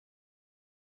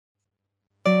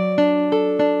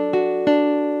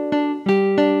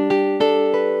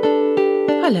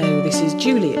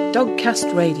Julie at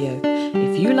Dogcast Radio.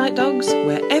 If you like dogs,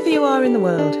 wherever you are in the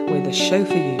world, we're the show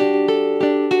for you.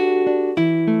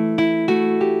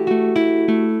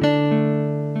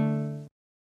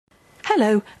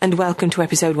 Hello and welcome to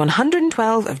episode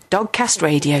 112 of Dogcast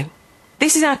Radio.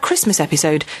 This is our Christmas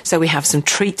episode, so we have some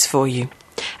treats for you.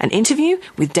 An interview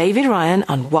with David Ryan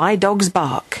on why dogs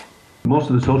bark.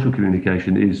 Most of the social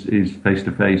communication is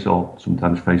face-to-face or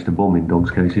sometimes face-to-bum in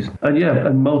dogs' cases.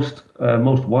 And most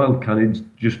wild canids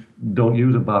just don't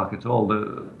use a bark at all.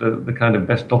 The kind of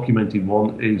best documented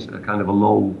one is a kind of a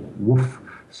low woof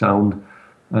sound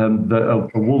that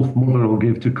a wolf mother will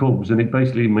give to cubs, and it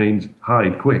basically means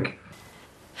hide quick.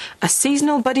 A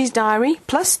seasonal buddies diary,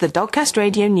 plus the Dogcast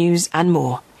Radio news and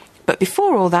more. But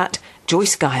before all that,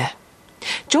 Joyce Geyer.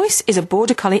 Joyce is a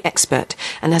Border Collie expert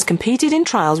and has competed in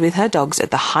trials with her dogs at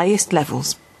the highest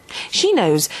levels. She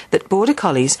knows that Border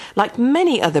Collies, like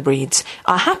many other breeds,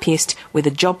 are happiest with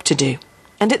a job to do.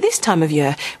 And at this time of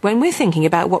year, when we're thinking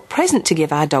about what present to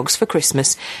give our dogs for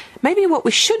Christmas, maybe what we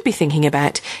should be thinking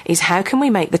about is how can we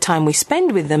make the time we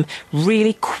spend with them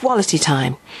really quality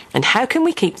time? And how can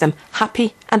we keep them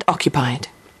happy and occupied?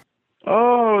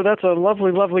 Oh, that's a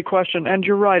lovely, lovely question. And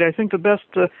you're right. I think the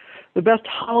best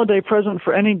holiday present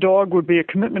for any dog would be a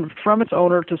commitment from its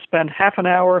owner to spend half an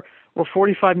hour or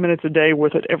 45 minutes a day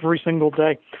with it every single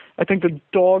day. I think the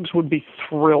dogs would be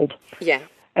thrilled. Yeah.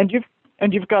 And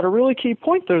you've got a really key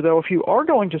point there, though. If you are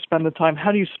going to spend the time,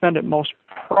 how do you spend it most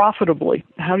profitably?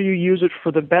 How do you use it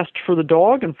for the best for the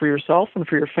dog and for yourself and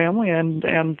for your family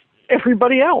and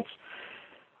everybody else?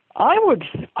 I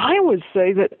would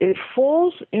say that it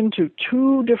falls into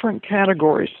two different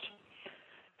categories.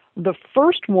 The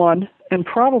first one, and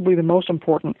probably the most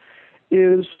important,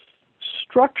 is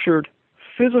structured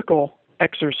physical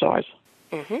exercise.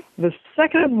 Mm-hmm. The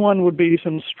second one would be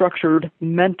some structured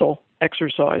mental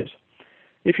exercise.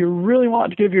 If you really want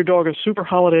to give your dog a super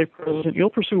holiday present, you'll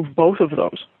pursue both of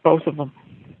them.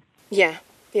 Yeah.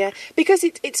 Because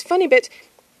it's funny, but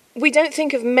we don't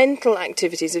think of mental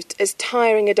activities as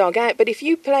tiring a dog out. But if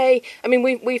you play, I mean,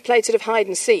 we've played sort of hide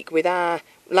and seek with our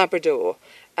Labrador,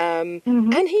 and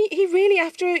he really,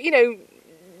 after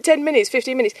 10 minutes,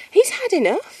 15 minutes, he's had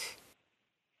enough.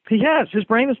 He has. His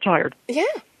brain is tired.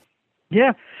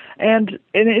 Yeah. And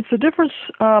it's the difference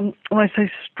when I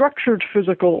say structured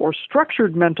physical or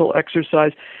structured mental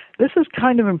exercise. This is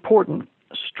kind of important.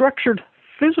 Structured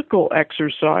physical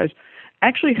exercise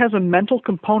actually has a mental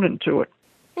component to it.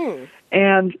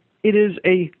 And it is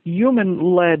a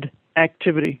human-led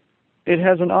activity. It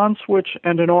has an on switch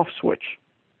and an off switch,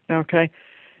 okay?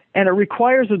 And it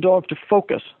requires a dog to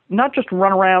focus, not just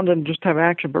run around and just have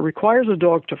action, but requires a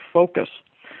dog to focus.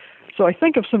 So I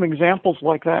think of some examples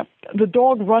like that. The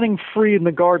dog running free in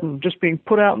the garden, just being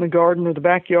put out in the garden or the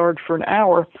backyard for an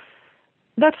hour,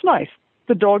 that's nice.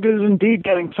 The dog is indeed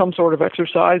getting some sort of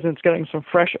exercise and it's getting some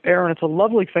fresh air, and it's a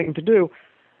lovely thing to do.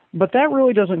 But that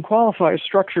really doesn't qualify as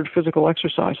structured physical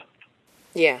exercise.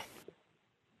 Yeah.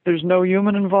 There's no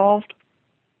human involved.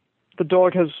 The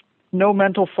dog has no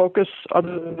mental focus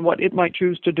other than what it might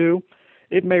choose to do.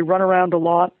 It may run around a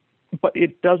lot, but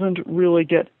it doesn't really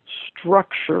get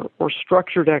structure or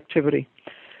structured activity.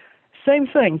 Same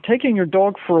thing, taking your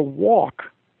dog for a walk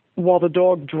while the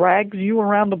dog drags you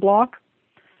around the block,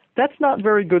 that's not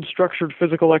very good structured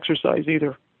physical exercise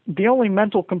either. The only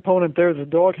mental component there the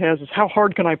dog has is how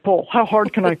hard can I pull? How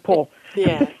hard can I pull?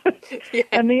 Yeah.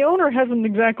 And the owner hasn't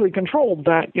exactly controlled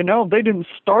that, They didn't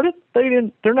start it.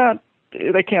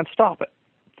 They can't stop it.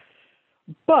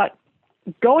 But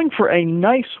going for a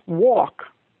nice walk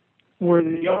where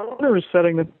the owner is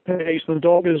setting the pace, the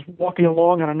dog is walking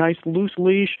along on a nice loose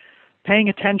leash, paying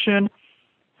attention,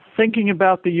 thinking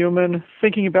about the human,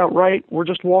 thinking about, right, we're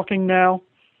just walking now.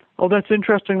 Oh, that's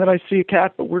interesting that I see a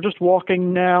cat, but we're just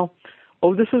walking now.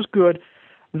 Oh, this is good.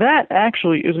 That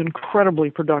actually is incredibly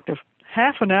productive.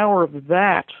 Half an hour of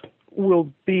that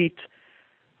will beat,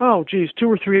 2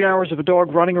 or 3 hours of a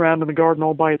dog running around in the garden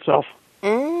all by itself.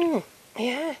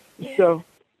 Yeah. So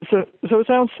it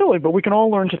sounds silly, but we can all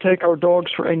learn to take our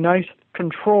dogs for a nice,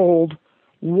 controlled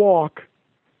walk,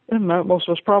 and most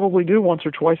of us probably do once or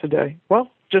twice a day.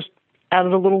 Well, just add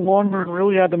it a little longer and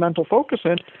really add the mental focus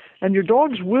in, and your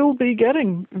dogs will be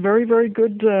getting very, very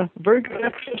good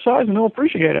exercise, and they'll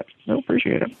appreciate it.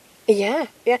 Yeah.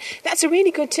 That's a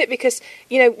really good tip because,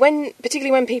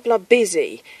 particularly when people are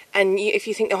busy and if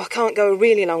you think, I can't go a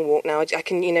really long walk now, I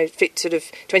can, fit sort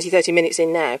of 20, 30 minutes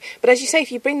in now. But as you say,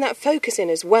 if you bring that focus in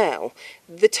as well,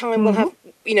 the time will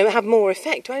have more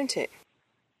effect, won't it?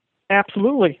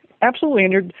 Absolutely.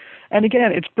 And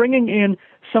again, it's bringing in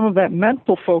some of that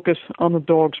mental focus on the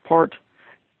dog's part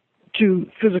to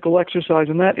physical exercise,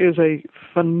 and that is a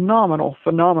phenomenal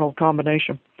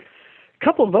combination. A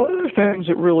couple of other things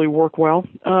that really work well.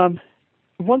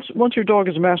 Once your dog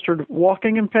has mastered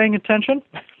walking and paying attention,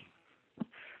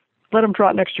 let him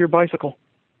trot next to your bicycle.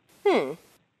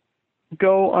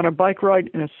 Go on a bike ride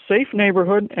in a safe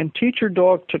neighborhood and teach your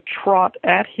dog to trot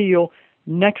at heel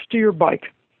next to your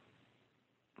bike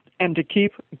and to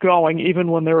keep going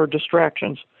even when there are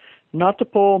distractions. Not to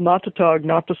pull, not to tug,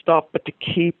 not to stop, but to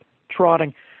keep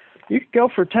trotting. You can go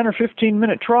for a 10 or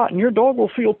 15-minute trot, and your dog will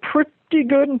feel pretty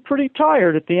good and pretty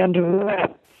tired at the end of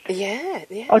that. Yeah.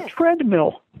 A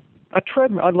treadmill. I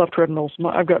love treadmills.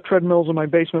 I've got treadmills in my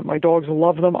basement. My dogs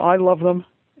love them. I love them.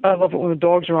 I love it when the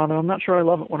dogs are on them. I'm not sure I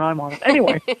love it when I'm on it.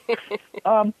 Anyway,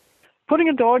 putting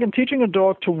a dog and teaching a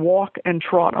dog to walk and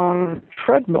trot on a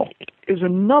treadmill is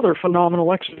another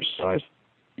phenomenal exercise.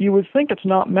 You would think it's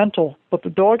not mental, but the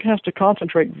dog has to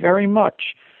concentrate very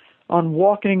much on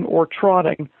walking or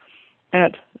trotting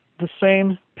at the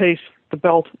same pace the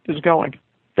belt is going.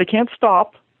 They can't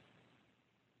stop,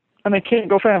 and they can't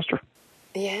go faster.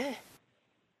 Yeah.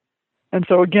 And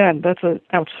so, again, that's an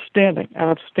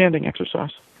outstanding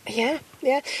exercise. Yeah.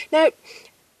 Now,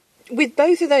 with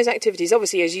both of those activities,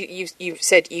 obviously, as you've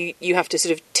said, you have to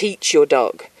sort of teach your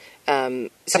dog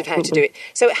sort of how to do it.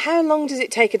 So how long does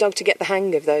it take a dog to get the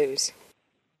hang of those?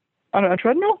 On a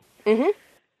treadmill? Mm-hmm.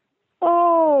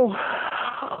 Oh,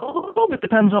 a little bit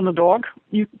depends on the dog.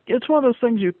 It's one of those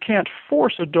things you can't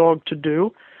force a dog to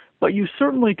do, but you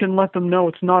certainly can let them know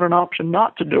it's not an option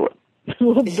not to do it. There's a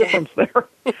little difference there.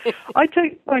 I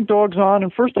take my dogs on,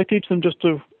 and first I teach them just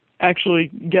to actually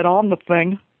get on the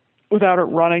thing without it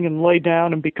running and lay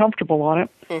down and be comfortable on it.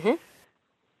 Mm-hmm.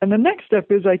 And the next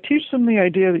step is I teach them the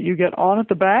idea that you get on at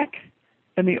the back,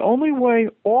 and the only way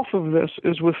off of this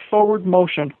is with forward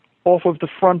motion off of the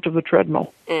front of the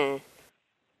treadmill.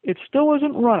 It still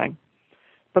isn't running,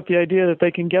 but the idea that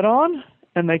they can get on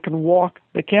and they can walk,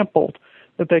 they can't bolt,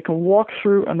 that they can walk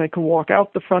through and they can walk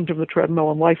out the front of the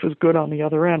treadmill and life is good on the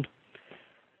other end.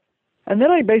 And then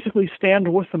I basically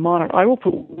stand with them on it. I will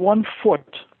put one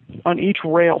foot on each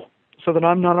rail so that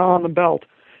I'm not on the belt.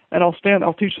 And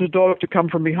I'll teach the dog to come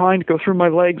from behind, go through my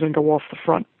legs, and go off the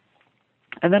front.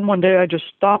 And then one day I just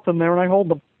stop them there and I hold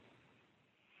them.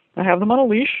 I have them on a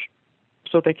leash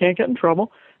so that they can't get in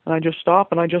trouble. And I just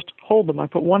stop and I just hold them. I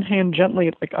put one hand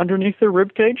gently underneath their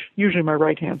rib cage, usually my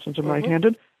right hand since I'm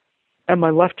right-handed. And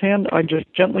my left hand, I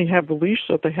just gently have the leash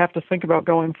so that they have to think about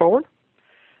going forward.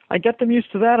 I get them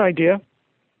used to that idea,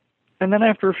 and then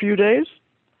after a few days,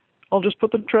 I'll just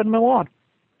put the treadmill on.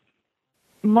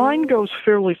 Mine goes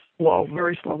fairly slow,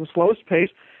 very slow, the slowest pace,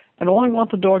 and all I want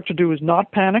the dog to do is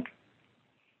not panic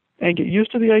and get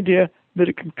used to the idea that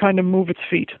it can kind of move its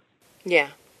feet. Yeah.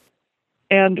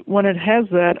 And when it has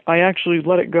that, I actually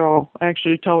let it go. I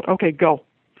actually tell it, okay, go.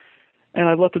 And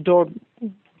I let the dog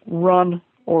run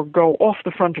or go off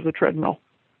the front of the treadmill.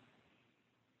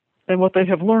 And what they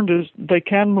have learned is they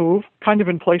can move, kind of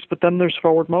in place, but then there's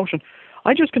forward motion.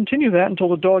 I just continue that until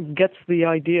the dog gets the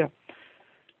idea.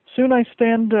 Soon I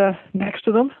stand next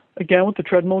to them, again with the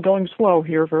treadmill going slow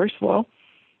here, very slow,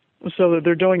 so that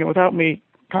they're doing it without me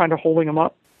kind of holding them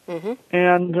up.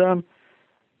 And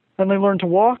then they learn to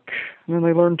walk, and then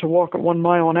they learn to walk at 1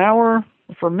 mile an hour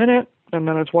for a minute, and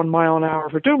then it's 1 mile an hour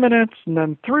for 2 minutes, and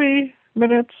then 3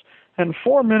 minutes, and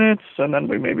 4 minutes, and then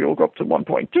maybe we'll go up to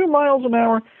 1.2 miles an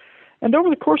hour. And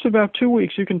over the course of about 2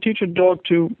 weeks, you can teach a dog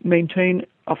to maintain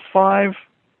a 5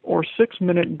 or 6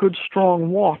 minute good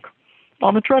strong walk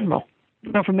on the treadmill.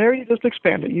 Now from there, you just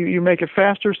expand it. You make it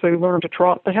faster, so they learn to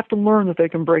trot. They have to learn that they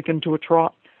can break into a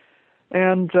trot.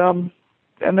 And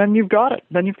then you've got it.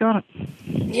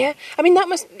 Yeah. I mean, that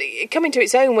must come into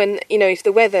its own when, if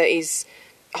the weather is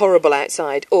horrible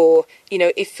outside, or,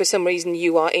 if for some reason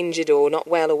you are injured or not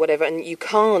well or whatever, and you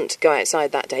can't go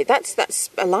outside that day. That's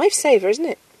a lifesaver, isn't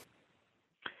it?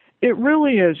 It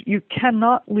really is. You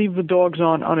cannot leave the dogs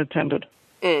on unattended.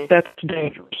 That's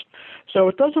dangerous. So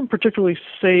it doesn't particularly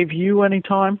save you any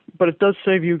time, but it does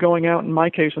save you going out, in my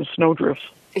case, in snowdrifts.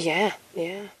 Yeah.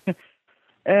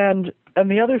 And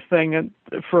the other thing,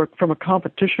 from a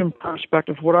competition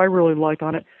perspective, what I really like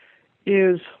on it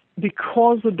is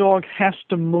because the dog has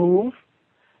to move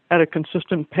at a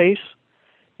consistent pace,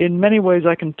 in many ways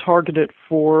I can target it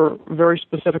for very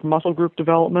specific muscle group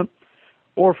development.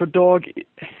 Or if a dog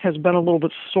has been a little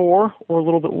bit sore or a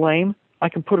little bit lame, I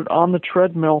can put it on the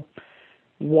treadmill,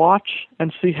 watch,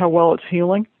 and see how well it's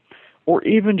healing, or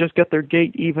even just get their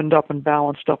gait evened up and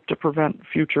balanced up to prevent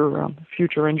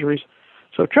future injuries.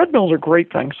 So treadmills are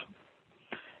great things.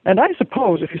 And I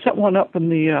suppose if you set one up in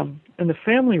the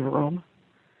family room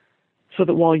so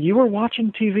that while you were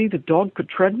watching TV, the dog could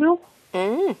treadmill?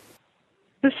 Mm.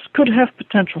 This could have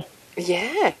potential.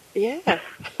 Yeah.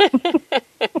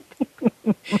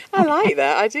 I like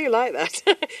that. I do like that.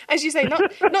 As you say,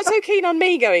 not so keen on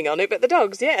me going on it, but the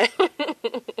dogs, yeah.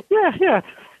 Yeah.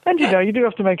 And, you do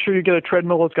have to make sure you get a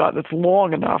treadmill that's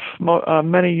long enough.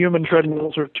 Many human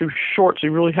treadmills are too short, so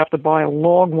you really have to buy a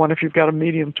long one if you've got a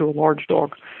medium to a large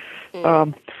dog.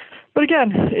 Mm. But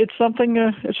again, it's something,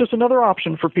 it's just another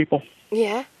option for people.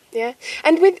 Yeah.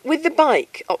 And with the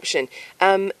bike option,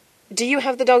 do you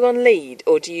have the dog on lead,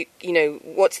 or do you,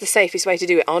 what's the safest way to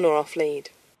do it, on or off lead?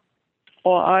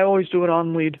 Well, I always do it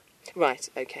on lead. Right,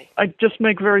 okay. I just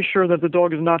make very sure that the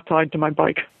dog is not tied to my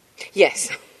bike. Yes.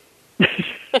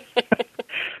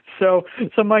 So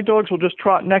my dogs will just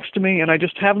trot next to me, and I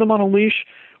just have them on a leash,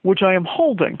 which I am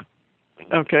holding,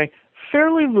 okay,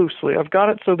 fairly loosely. I've got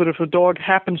it so that if the dog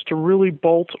happens to really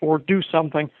bolt or do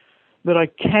something, that I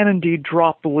can indeed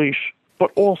drop the leash,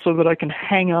 but also that I can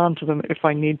hang on to them if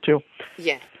I need to.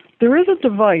 Yeah. There is a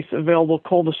device available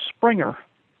called a Springer,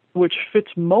 which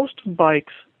fits most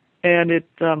bikes, and it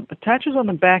attaches on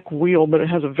the back wheel, but it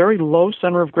has a very low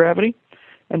center of gravity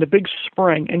and a big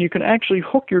spring, and you can actually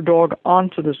hook your dog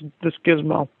onto this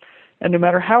gizmo. And no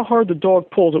matter how hard the dog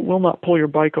pulls, it will not pull your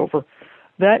bike over.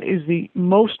 That is the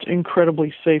most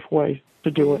incredibly safe way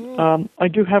to do it. I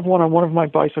do have one on one of my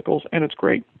bicycles, and it's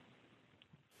great.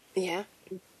 Yeah.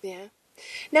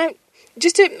 Now,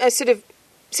 just a sort of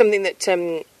something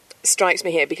that strikes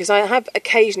me here, because I have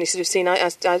occasionally sort of seen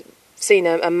I've seen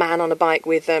a man on a bike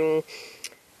with it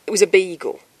was a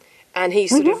beagle, and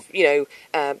he's sort of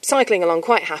cycling along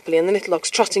quite happily, and the little dog's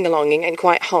trotting along and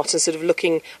quite hot and sort of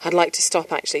looking, I'd like to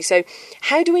stop actually. So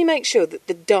how do we make sure that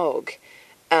the dog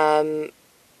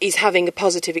is having a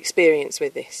positive experience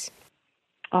with this?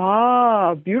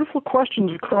 Beautiful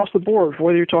questions across the board,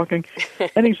 whether you're talking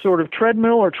any sort of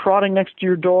treadmill or trotting next to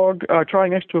your dog,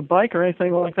 trotting next to a bike or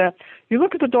anything like that. You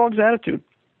look at the dog's attitude.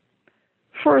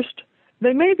 First,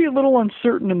 they may be a little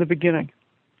uncertain in the beginning,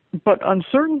 but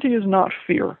uncertainty is not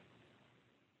fear.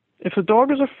 If the dog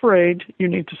is afraid, you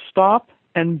need to stop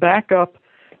and back up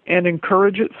and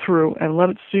encourage it through and let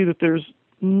it see that there's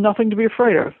nothing to be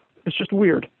afraid of. It's just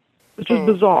weird. It's just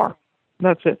bizarre.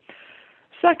 That's it.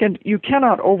 Second, you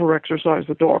cannot over-exercise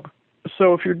the dog.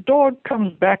 So if your dog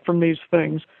comes back from these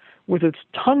things with its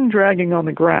tongue dragging on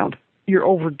the ground, you're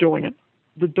overdoing it.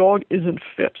 The dog isn't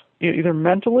fit, either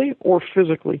mentally or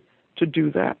physically, to do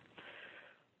that.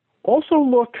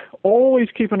 Also always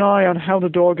keep an eye on how the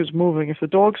dog is moving. If the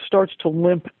dog starts to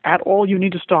limp at all, you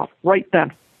need to stop right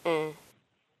then.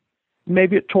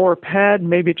 Maybe it tore a pad,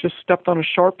 maybe it just stepped on a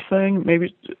sharp thing,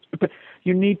 but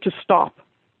you need to stop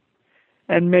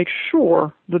and make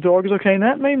sure the dog is okay. And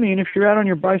that may mean, if you're out on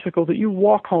your bicycle, that you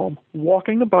walk home,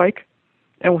 walking the bike,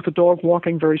 and with the dog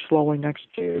walking very slowly next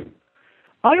to you.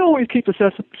 I always keep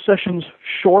the sessions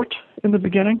short in the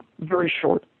beginning, very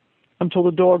short, until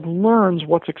the dog learns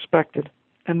what's expected.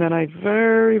 And then I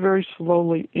very, very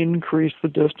slowly increase the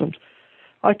distance.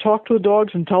 I talk to the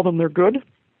dogs and tell them they're good.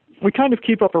 We kind of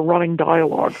keep up a running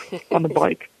dialogue on the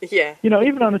bike. Yeah.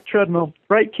 Even on the treadmill,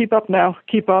 right? Keep up now,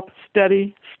 keep up,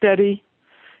 steady, steady.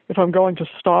 If I'm going to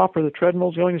stop or the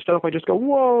treadmill's going to stop, I just go,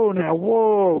 whoa, now,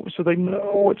 whoa, so they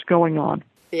know what's going on.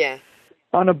 Yeah.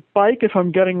 On a bike, if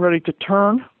I'm getting ready to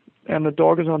turn and the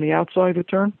dog is on the outside of the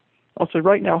turn, I'll say,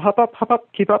 right now, hop up,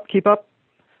 keep up, keep up.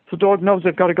 So the dog knows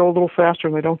they've got to go a little faster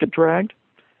and they don't get dragged.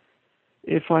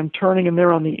 If I'm turning and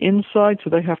they're on the inside, so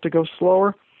they have to go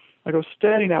slower, I go,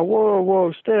 steady now,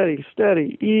 whoa, steady,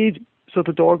 steady, ease. So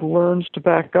the dog learns to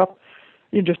back up,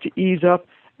 just to ease up.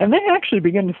 And they actually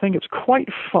begin to think it's quite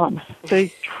fun.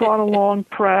 They trot along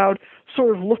proud,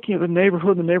 sort of looking at the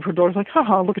neighborhood. The neighborhood dog's like,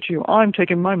 haha, look at you. I'm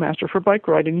taking my master for a bike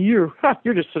ride, and you're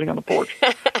just sitting on the porch.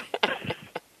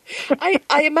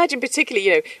 I imagine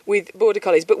particularly, with Border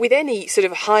Collies, but with any sort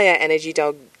of higher energy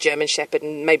dog, German Shepherd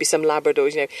and maybe some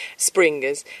Labradors,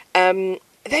 Springers, they're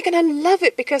going to love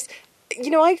it because,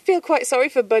 I feel quite sorry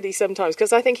for Buddy sometimes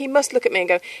because I think he must look at me and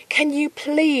go, can you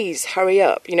please hurry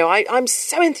up? I'm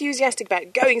so enthusiastic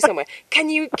about going somewhere. Can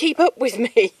you keep up with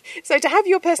me? So to have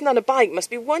your person on a bike must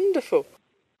be wonderful.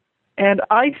 And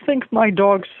I think my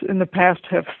dogs in the past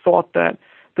have thought that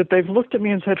they've looked at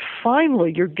me and said,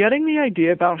 finally, you're getting the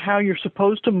idea about how you're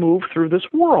supposed to move through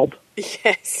this world.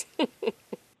 Yes.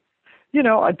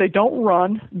 They don't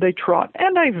run, they trot,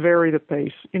 and I vary the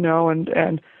pace,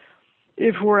 and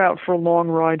if we're out for a long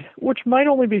ride, which might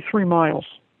only be 3 miles,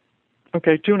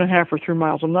 okay, 2.5 or 3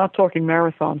 miles. I'm not talking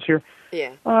marathons here.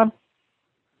 Yeah.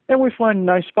 And we find a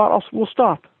nice spot, we'll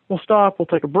stop. We'll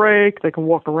take a break, they can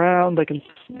walk around, they can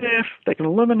sniff, they can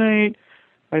eliminate.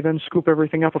 I then scoop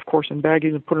everything up, of course, in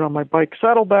baggies and put it on my bike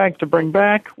saddlebag to bring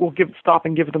back. We'll stop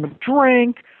and give them a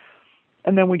drink,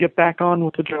 and then we get back on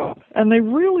with the job. And they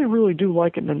really, really do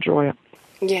like it and enjoy it.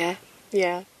 Yeah,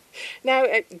 yeah. Now,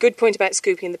 good point about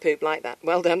scooping the poop like that.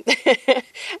 Well done.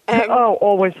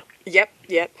 Always. Yep.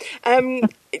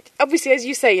 Obviously, as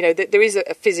you say, that there is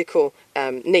a physical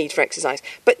need for exercise,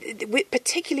 but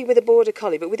particularly with a border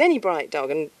collie, but with any bright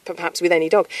dog, and perhaps with any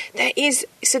dog, there is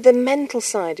the mental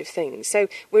side of things. So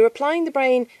we're applying the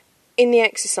brain in the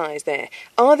exercise there.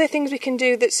 Are there things we can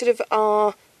do that sort of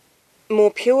are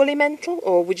more purely mental,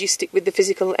 or would you stick with the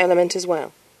physical element as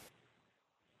well?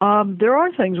 There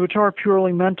are things which are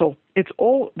purely mental. It's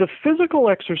all the physical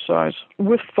exercise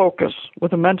with focus,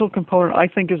 with a mental component, I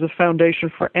think is a foundation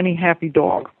for any happy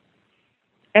dog.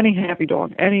 Any happy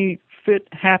dog, any fit,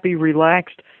 happy,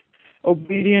 relaxed,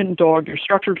 obedient dog, your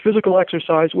structured physical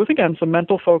exercise with, again, some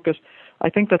mental focus. I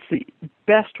think that's the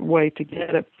best way to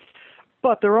get it.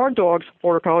 But there are dogs,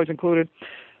 border collies included,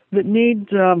 that need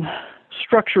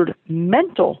structured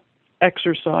mental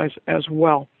exercise as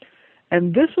well.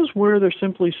 And this is where they're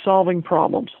simply solving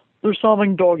problems. They're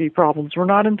solving doggy problems. We're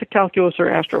not into calculus or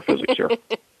astrophysics here.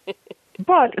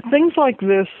 But things like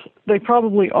this, they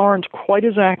probably aren't quite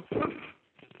as active,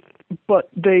 but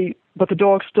the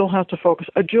dog still has to focus.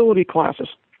 Agility classes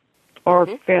are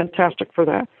fantastic for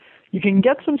that. You can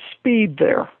get some speed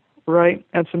there, right,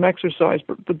 and some exercise,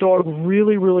 but the dog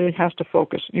really, really has to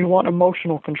focus. You want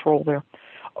emotional control there.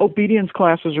 Obedience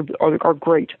classes are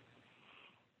great,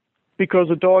 because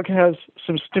a dog has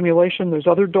some stimulation. There's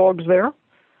other dogs there,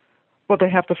 but they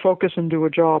have to focus and do a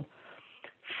job.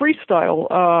 Freestyle,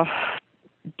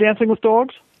 dancing with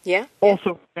dogs,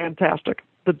 also fantastic.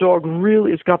 The dog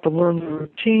really has got to learn the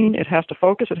routine. It has to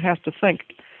focus. It has to think.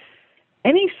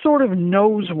 Any sort of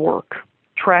nose work,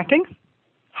 tracking,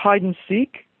 hide and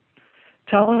seek,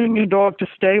 telling your dog to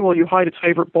stay while you hide its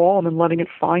favorite ball and then letting it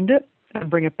find it and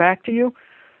bring it back to you,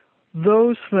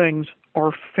 those things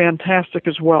are fantastic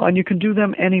as well, and you can do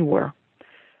them anywhere.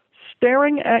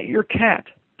 Staring at your cat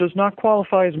does not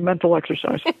qualify as mental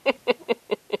exercise.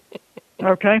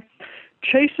 Okay?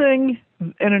 Chasing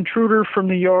an intruder from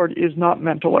the yard is not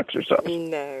mental exercise.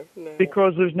 No.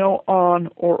 Because there's no on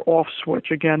or off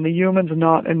switch. Again, the human's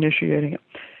not initiating it.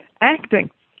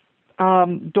 Acting.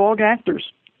 Dog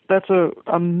actors. That's an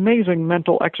amazing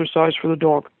mental exercise for the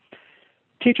dog.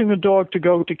 Teaching the dog to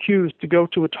go to cues, to go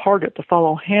to a target, to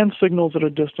follow hand signals at a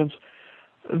distance.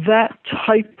 That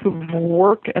type of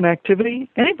work and activity,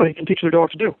 anybody can teach their dog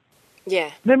to do.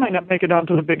 Yeah. They might not make it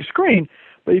onto the big screen,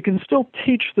 but you can still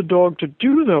teach the dog to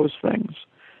do those things,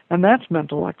 and that's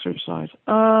mental exercise.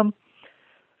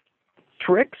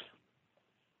 Tricks,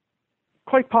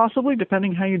 quite possibly,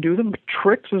 depending how you do them, but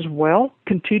tricks as well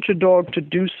can teach a dog to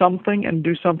do something and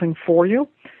do something for you.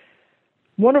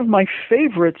 One of my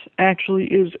favorites, actually,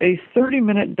 is a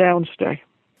 30-minute downstay.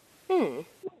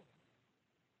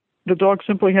 The dog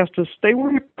simply has to stay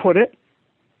where you put it,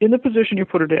 in the position you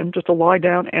put it in, just to lie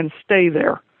down and stay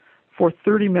there for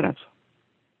 30 minutes.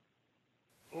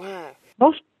 Wow.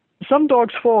 Some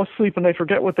dogs fall asleep and they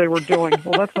forget what they were doing.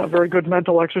 Well, that's not very good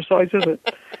mental exercise, is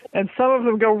it? And some of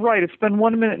them go, right, it's been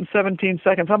 1 minute and 17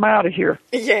 seconds. I'm out of here.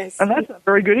 Yes. And that's not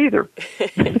very good either.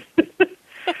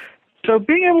 So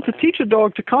being able to teach a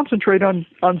dog to concentrate on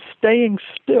staying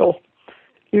still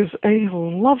is a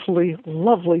lovely,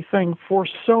 lovely thing for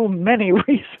so many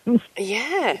reasons.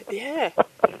 Yeah.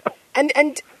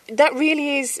 And that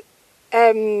really is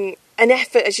an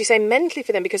effort, as you say, mentally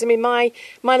for them, because, I mean, my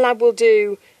lab will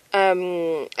do,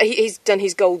 he's done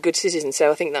his Gold Good Citizen,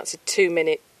 so I think that's a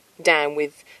 2-minute down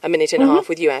with a minute and a half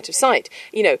with you out of sight,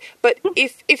 but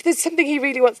if there's something he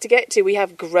really wants to get to, we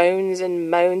have groans and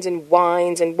moans and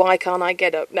whines and why can't I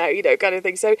get up now, kind of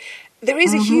thing. So there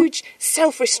is a huge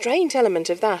self-restraint element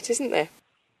of that, isn't there?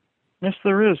 Yes,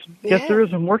 there is. Yes, there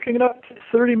is. And working it up to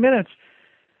 30 minutes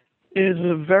is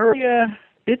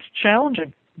it's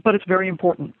challenging, but it's very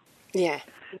important. Yeah.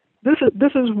 This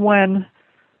is when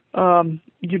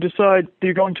you decide that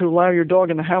you're going to allow your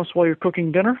dog in the house while you're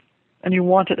cooking dinner, and you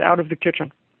want it out of the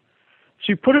kitchen. So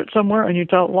you put it somewhere and you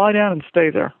tell it, lie down and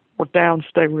stay there, or down,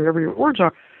 stay, wherever your words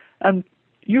are. And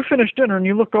you finish dinner and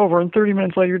you look over, and 30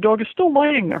 minutes later your dog is still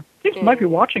laying there. He might be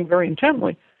watching very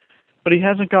intently, but he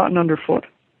hasn't gotten underfoot.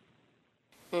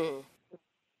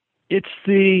 It's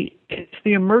the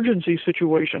emergency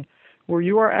situation where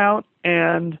you are out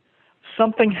and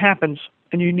something happens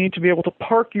and you need to be able to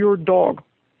park your dog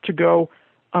to go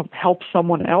help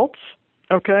someone else,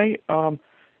 okay,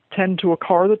 tend to a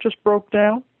car that just broke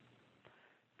down,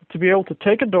 to be able to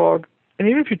take a dog, and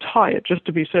even if you tie it just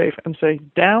to be safe, and say,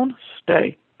 down,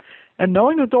 stay. And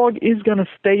knowing the dog is going to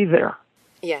stay there.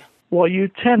 Yeah. While you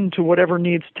tend to whatever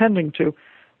needs tending to.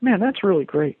 Man, that's really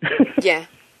great. Yeah.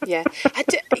 Yeah.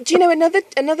 Do you know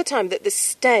another time that the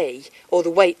stay or the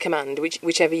wait command,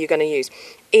 whichever you're going to use,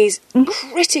 is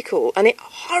critical, and it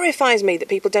horrifies me that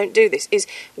people don't do this, is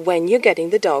when you're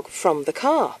getting the dog from the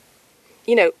car.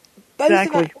 You know,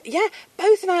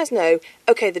 both of us know,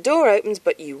 okay, the door opens,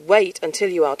 but you wait until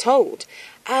you are told.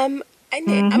 I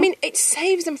mean, it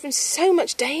saves them from so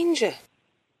much danger.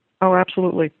 Oh,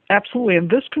 absolutely. Absolutely.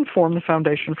 And this can form the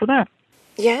foundation for that.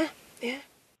 Yeah, yeah.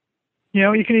 You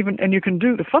know, you can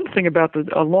do, the fun thing about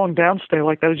a long downstay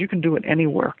like that is you can do it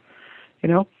anywhere. You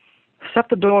know, set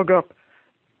the dog up,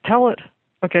 tell it,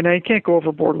 okay, now you can't go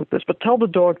overboard with this, but tell the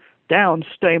dog down,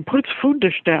 stay, and put its food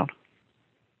dish down.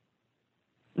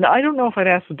 Now, I don't know if I'd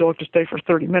ask the dog to stay for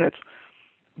 30 minutes,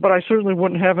 but I certainly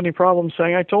wouldn't have any problem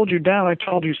saying, I told you down, I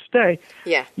told you stay.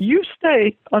 Yeah. You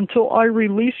stay until I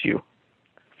release you.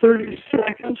 30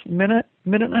 seconds, minute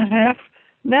and a half,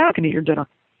 now you can eat your dinner.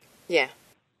 Yeah.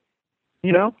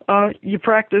 You know, you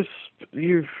practice,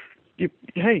 you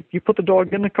put the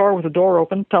dog in the car with the door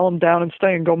open, tell him down and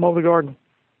stay and go mow the garden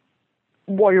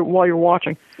while you're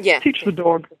watching. Yeah. Teach the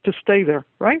dog to stay there,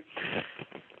 right?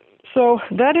 So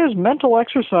that is mental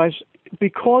exercise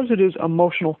because it is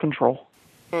emotional control.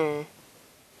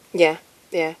 Yeah,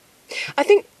 yeah. I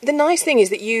think the nice thing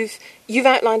is that you've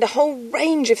outlined a whole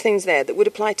range of things there that would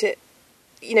apply to,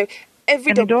 you know,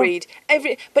 every dog breed,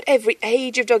 every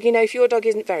age of dog. You know, if your dog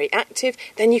isn't very active,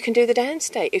 then you can do the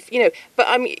downstay. If you know, but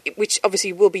I mean, which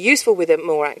obviously will be useful with a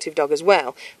more active dog as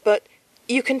well. But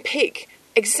you can pick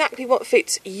exactly what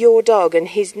fits your dog and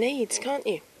his needs, can't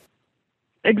you?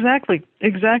 Exactly.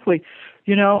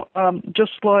 You know,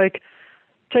 just like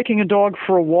taking a dog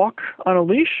for a walk on a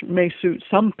leash may suit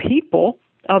some people.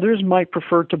 Others might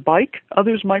prefer to bike.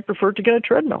 Others might prefer to get a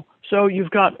treadmill. So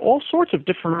you've got all sorts of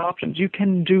different options. You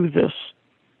can do this.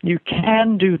 You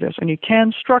can do this, and you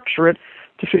can structure it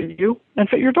to fit you and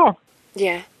fit your dog.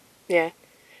 Yeah, yeah.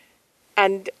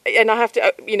 And I have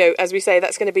to, you know, as we say,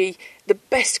 that's going to be the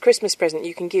best Christmas present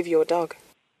you can give your dog.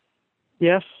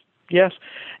 Yes.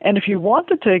 And if you want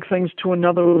to take things to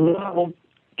another level,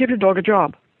 give your dog a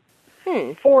job.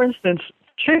 For instance,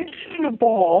 chasing a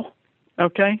ball,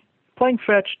 okay? Playing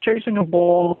fetch, chasing a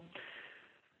ball,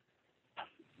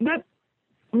 that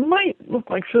might look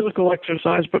like physical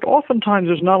exercise, but oftentimes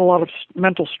there's not a lot of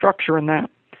mental structure in that.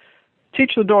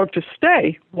 Teach the dog to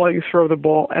stay while you throw the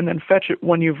ball and then fetch it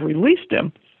when you've released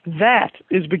him. That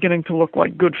is beginning to look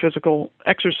like good physical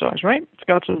exercise, right? It's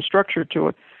got some structure to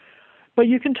it. But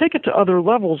you can take it to other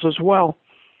levels as well.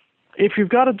 If you've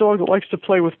got a dog that likes to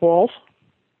play with balls,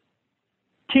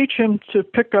 teach him to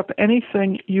pick up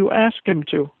anything you ask him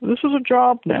to. This is a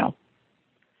job now.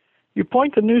 You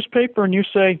point the newspaper and you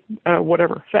say,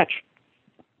 whatever, fetch.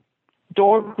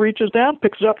 Dog reaches down,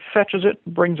 picks it up, fetches it,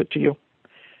 brings it to you.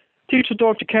 Teach the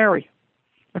dog to carry.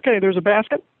 Okay, there's a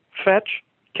basket, fetch,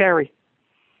 carry.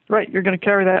 Right, you're going to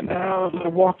carry that now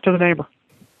and walk to the neighbor.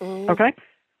 Okay?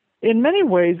 In many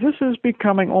ways, this is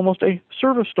becoming almost a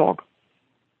service dog.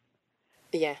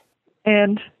 Yeah.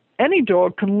 And any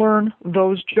dog can learn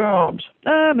those jobs.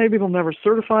 Maybe they'll never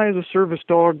certify as a service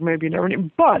dog, maybe never,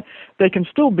 but they can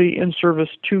still be in service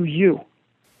to you.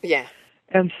 Yeah.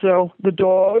 And so the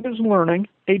dog is learning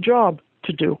a job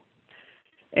to do.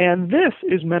 And this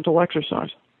is mental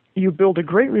exercise. You build a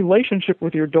great relationship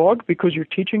with your dog because you're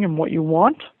teaching him what you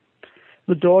want.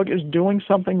 The dog is doing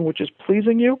something which is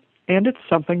pleasing you, and it's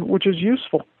something which is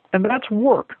useful. And that's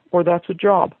work, or that's a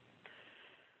job.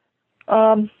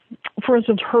 For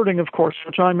instance, herding, of course,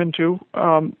 which I'm into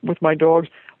with my dogs,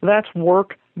 that's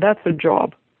work, that's a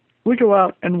job. We go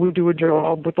out and we do a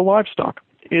job with the livestock.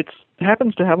 It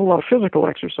happens to have a lot of physical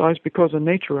exercise because of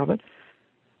the nature of it,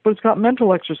 but it's got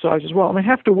mental exercise as well. And they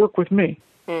have to work with me.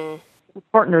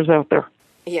 Partners out there.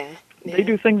 Yeah. They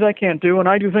do things I can't do, and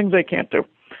I do things they can't do.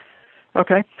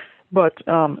 Okay? But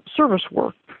service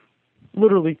work,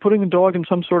 literally putting the dog in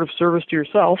some sort of service to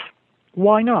yourself,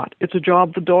 why not? It's a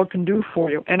job the dog can do for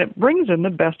you, and it brings in the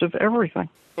best of everything.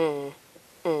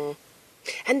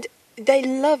 And they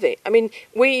love it. I mean,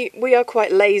 we are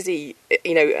quite lazy,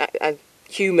 you know,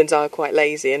 humans are quite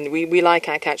lazy, and we like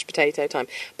our couch potato time.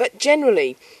 But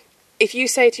generally, if you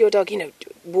say to your dog, you know,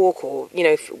 walk, or, you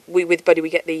know, with Buddy we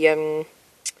get the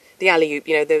alley-oop,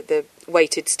 you know, the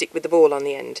weighted stick with the ball on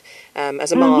the end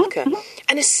as a marker.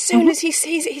 And as soon as he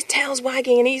sees it, his tail's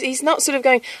wagging, and he's not sort of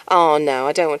going, oh, no,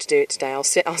 I don't want to do it today. I'll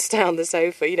stay on the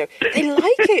sofa. You know, they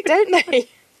like it, don't they?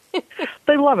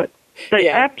 They love it. They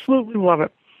absolutely love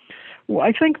it. Well,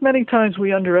 I think many times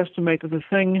we underestimate that the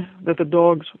thing that the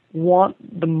dogs want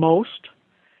the most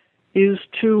is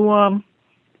to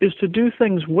is to do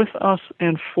things with us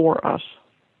and for us.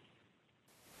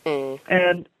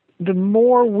 And the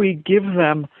more we give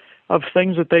them of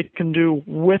things that they can do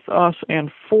with us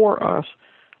and for us,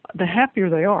 the happier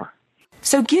they are.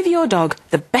 So give your dog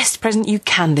the best present you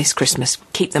can this Christmas.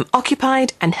 Keep them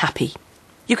occupied and happy.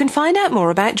 You can find out more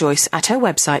about Joyce at her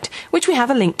website, which we have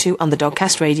a link to on the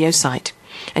Dogcast Radio site.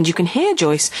 And you can hear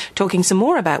Joyce talking some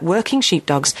more about working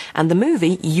sheepdogs and the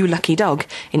movie You Lucky Dog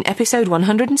in episode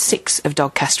 106 of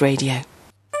Dogcast Radio.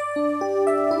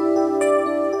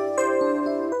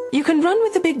 You can run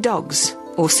with the big dogs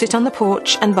or sit on the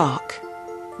porch and bark.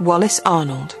 Wallace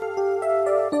Arnold.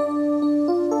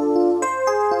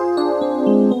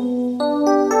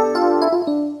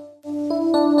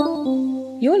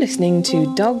 You're listening to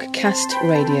Dogcast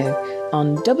Radio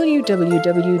on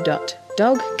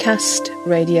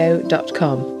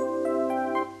www.dogcastradio.com.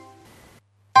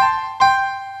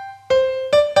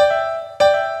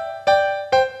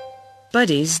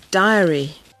 Buddy's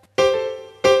Diary.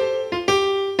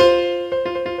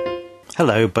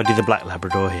 Hello, Buddy the Black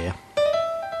Labrador here.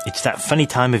 It's that funny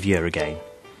time of year again.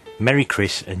 Merry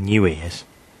Chris and New Year's.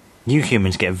 New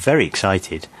humans get very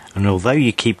excited, and although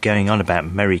you keep going on about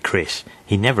Merry Chris,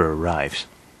 he never arrives.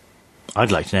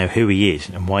 I'd like to know who he is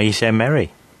and why he's so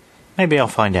merry. Maybe I'll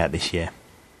find out this year.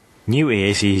 New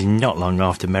Year's is not long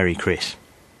after Merry Chris.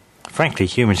 Frankly,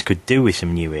 humans could do with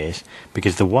some New Year's,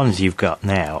 because the ones you've got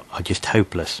now are just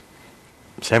hopeless.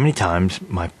 So many times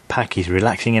my pack is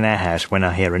relaxing in our house when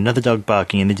I hear another dog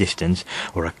barking in the distance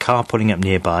or a car pulling up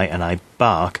nearby, and I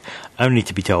bark only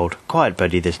to be told, "Quiet,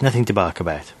 buddy, there's nothing to bark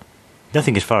about."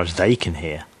 Nothing as far as they can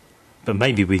hear. But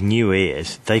maybe with new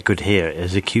ears they could hear it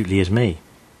as acutely as me.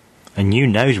 A new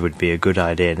nose would be a good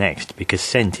idea next, because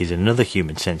scent is another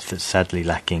human sense that's sadly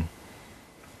lacking.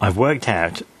 I've worked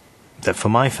out that for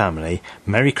my family,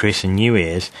 Merry Chris and New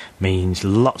Year's means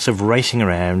lots of racing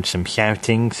around, some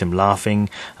shouting, some laughing,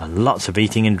 and lots of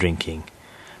eating and drinking.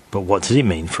 But what does it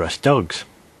mean for us dogs?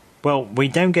 Well, we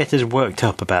don't get as worked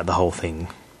up about the whole thing,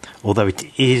 although it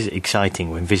is exciting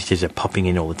when visitors are popping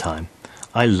in all the time.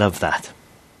 I love that.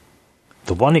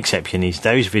 The one exception is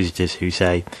those visitors who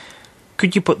say,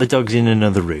 "Could you put the dogs in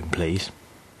another room, please?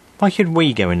 Why should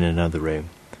we go in another room?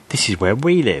 This is where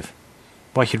we live.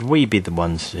 Why should we be the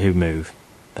ones who move?"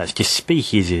 That's just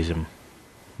speciesism.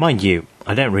 Mind you,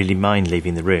 I don't really mind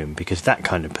leaving the room, because that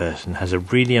kind of person has a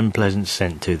really unpleasant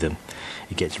scent to them.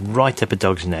 It gets right up a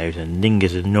dog's nose and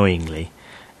lingers annoyingly,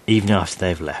 even after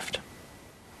they've left.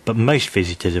 But most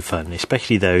visitors are fun,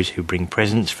 especially those who bring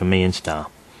presents for me and Star.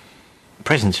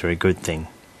 Presents are a good thing.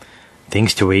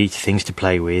 Things to eat, things to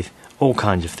play with, all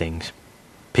kinds of things.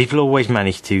 People always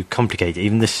manage to complicate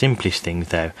even the simplest things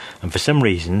though, and for some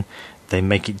reason they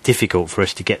make it difficult for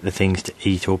us to get the things to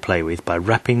eat or play with by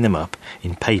wrapping them up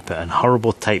in paper and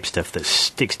horrible tape stuff that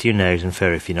sticks to your nose and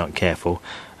fur if you're not careful,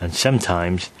 and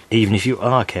sometimes even if you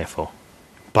are careful.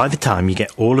 By the time you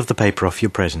get all of the paper off your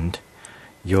present,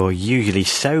 you're usually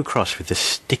so cross with the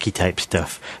sticky tape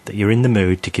stuff that you're in the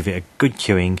mood to give it a good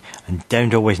chewing and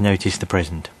don't always notice the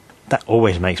present. That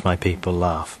always makes my people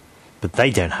laugh. But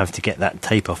they don't have to get that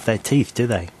tape off their teeth, do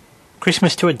they?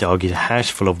 Christmas to a dog is a house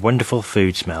full of wonderful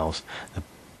food smells, the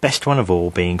best one of all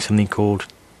being something called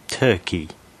turkey.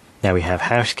 Now we have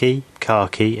house key, car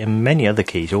key and many other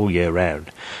keys all year round,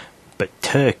 but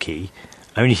turkey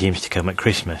only seems to come at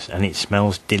Christmas, and it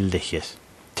smells delicious.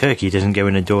 Turkey doesn't go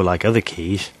in a door like other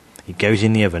keys. It goes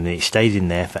in the oven and it stays in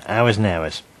there for hours and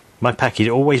hours. My pack is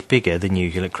always bigger than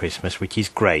usual at Christmas, which is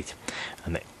great,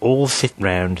 and they all sit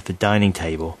round the dining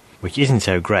table, which isn't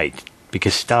so great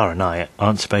because Star and I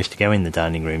aren't supposed to go in the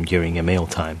dining room during a meal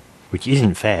time, which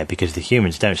isn't fair because the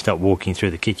humans don't stop walking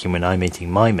through the kitchen when I'm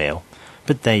eating my meal.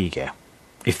 But there you go.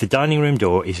 If the dining room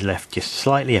door is left just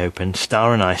slightly open,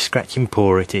 Star and I scratch and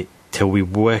paw at it till we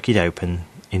work it open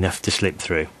enough to slip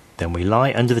through. Then we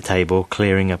lie under the table,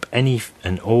 clearing up any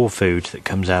and all food that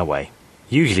comes our way.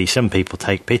 Usually some people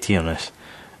take pity on us,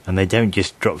 and they don't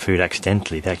just drop food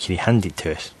accidentally, they actually hand it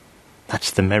to us.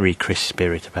 That's the Merry Chris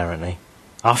spirit, apparently.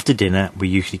 After dinner, we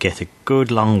usually get a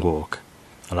good long walk,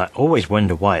 and I always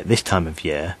wonder why at this time of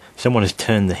year someone has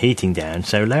turned the heating down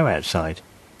so low outside.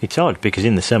 It's odd, because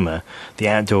in the summer, the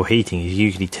outdoor heating is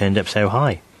usually turned up so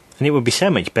high, and it would be so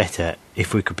much better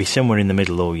if we could be somewhere in the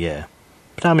middle all year.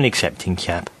 But I'm an accepting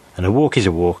chap, and a walk is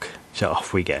a walk, so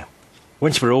off we go.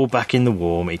 Once we're all back in the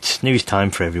warm, it's snooze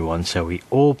time for everyone, so we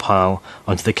all pile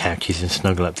onto the couches and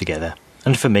snuggle up together.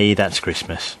 And for me, that's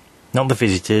Christmas. Not the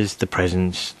visitors, the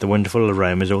presents, the wonderful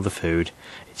aromas or the food.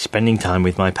 It's spending time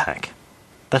with my pack.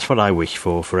 That's what I wish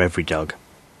for every dog.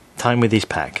 Time with his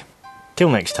pack. Till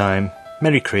next time,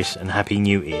 Merry Chris and Happy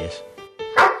New Year's.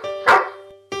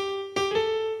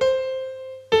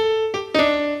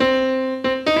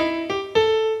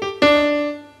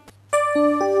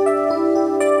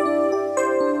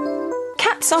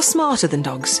 are smarter than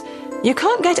dogs. You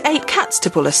can't get 8 cats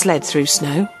to pull a sled through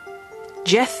snow.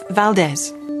 Jeff Valdez.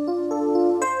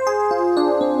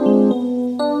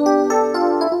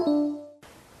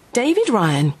 David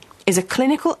Ryan is a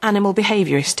clinical animal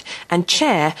behaviourist and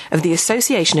chair of the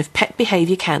Association of Pet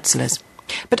Behaviour Counsellors.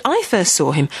 But I first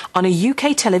saw him on a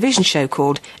UK television show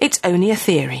called It's Only a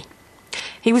Theory.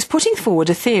 He was putting forward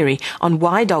a theory on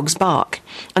why dogs bark,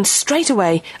 and straight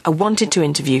away I wanted to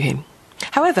interview him.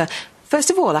 However, first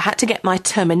of all I had to get my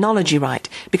terminology right,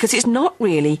 because it's not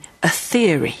really a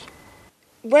theory.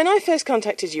 When I first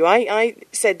contacted you, I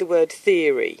said the word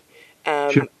theory.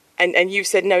 Sure. And you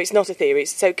said, no, it's not a theory.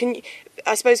 So can you,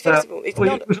 I suppose, first of all, it's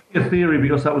not... It was only a theory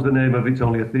because that was the name of It's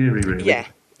Only a Theory, really. Yeah.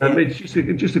 It's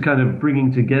just a kind of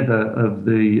bringing together of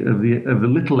the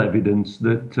little evidence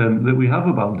that we have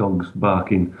about dogs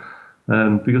barking,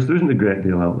 because there isn't a great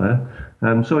deal out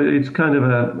there. So it's kind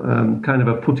of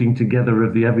a putting together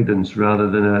of the evidence rather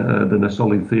than a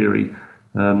solid theory.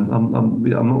 I'm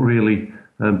not really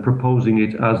proposing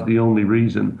it as the only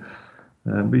reason.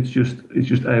 It's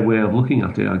just a way of looking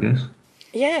at it, I guess.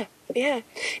 Yeah.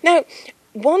 Now,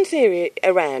 one theory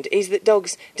around is that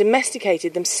dogs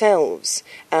domesticated themselves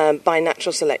by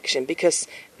natural selection because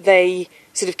they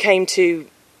sort of came to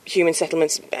human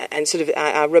settlements and sort of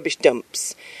our rubbish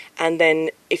dumps. And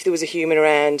then if there was a human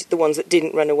around, the ones that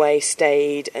didn't run away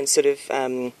stayed and sort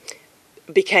of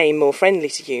became more friendly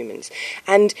to humans.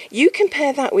 And you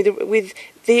compare that with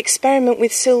the experiment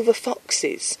with silver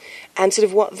foxes and sort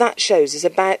of what that shows us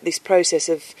about this process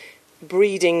of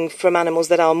breeding from animals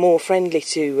that are more friendly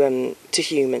to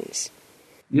humans.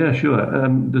 Yeah, sure.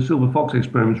 The silver fox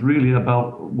experiment is really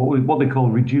about what they call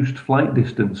reduced flight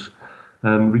distance.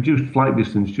 Reduced flight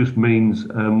distance just means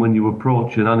when you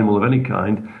approach an animal of any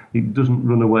kind, it doesn't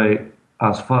run away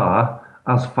as far,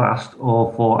 as fast,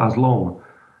 or for as long.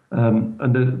 And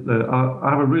I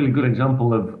have a really good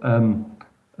example of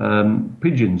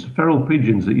pigeons, feral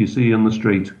pigeons that you see on the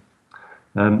street.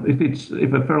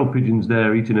 If a feral pigeon's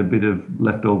there eating a bit of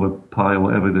leftover pie or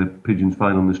whatever the pigeons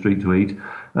find on the street to eat,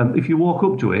 if you walk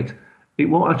up to it, it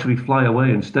won't actually fly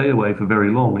away and stay away for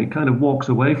very long. It kind of walks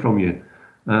away from you.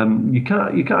 You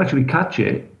can't actually catch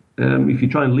it. If you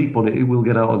try and leap on it, it will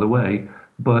get out of the way.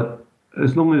 But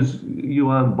as long as you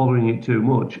aren't bothering it too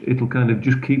much, it'll kind of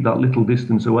just keep that little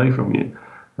distance away from you.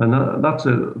 And that's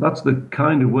the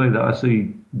kind of way that I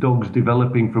see dogs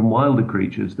developing from wilder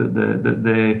creatures, that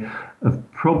they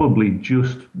have probably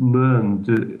just learned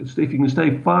to, if you can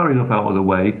stay far enough out of the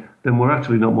way, then we're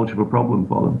actually not much of a problem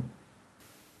for them.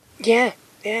 Yeah.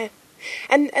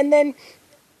 And then,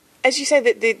 as you say,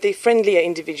 that the friendlier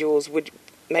individuals would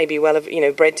maybe well have,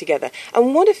 bred together.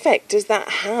 And what effect does that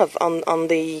have on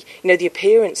the, the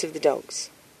appearance of the dogs?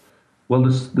 Well,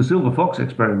 the silver fox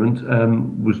experiment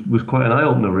was quite an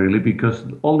eye-opener, really, because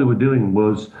all they were doing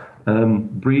was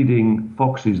breeding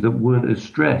foxes that weren't as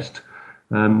stressed.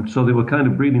 So they were kind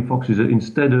of breeding foxes that,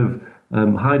 instead of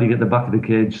hiding at the back of the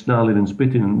cage, snarling and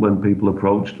spitting when people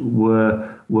approached,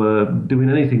 were doing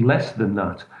anything less than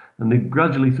that. And they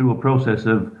gradually, through a process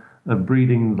of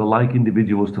breeding the like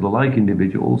individuals to the like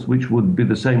individuals, which would be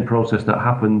the same process that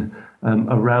happened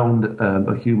around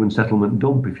a human settlement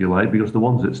dump, if you like, because the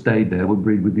ones that stayed there would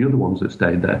breed with the other ones that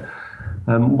stayed there.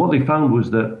 What they found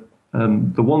was that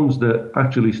the ones that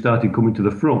actually started coming to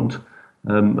the front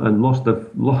and lost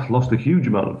a huge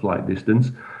amount of flight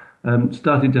distance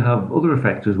started to have other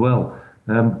effects as well.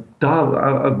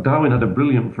 Darwin had a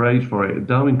brilliant phrase for it.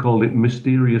 Darwin called it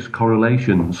mysterious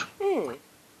correlations.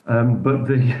 But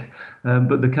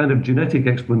the kind of genetic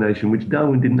explanation, which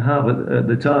Darwin didn't have at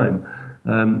the time,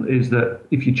 is that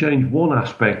if you change one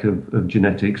aspect of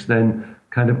genetics, then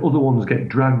kind of other ones get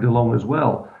dragged along as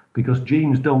well, because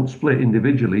genes don't split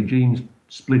individually. Genes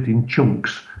split in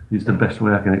chunks is the best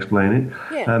way I can explain it.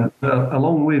 Yeah.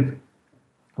 Along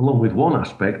with one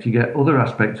aspect, you get other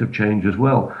aspects of change as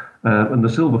well. And the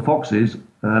silver foxes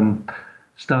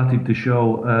started to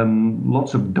show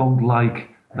lots of dog-like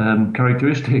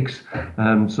characteristics,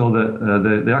 so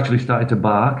that they actually started to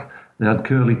bark. They had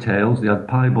curly tails, they had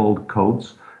piebald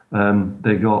coats,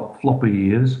 they got floppy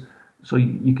ears. So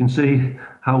you can see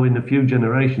how in a few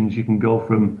generations you can go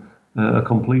from a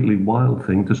completely wild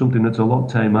thing to something that's a lot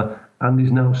tamer and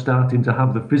is now starting to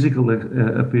have the physical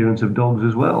appearance of dogs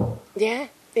as well. Yeah.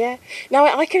 Now,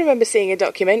 I can remember seeing a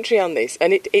documentary on this,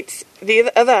 and it's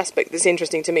the other aspect that's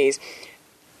interesting to me is,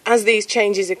 as these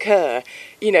changes occur,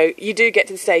 you do get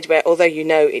to the stage where, although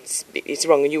it's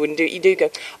wrong and you wouldn't do it, you do go,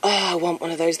 oh, I want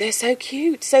one of those, they're so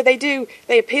cute. So they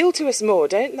appeal to us more,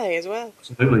 don't they, as well?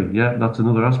 Absolutely, yeah, that's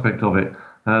another aspect of it.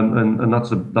 And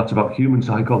that's about human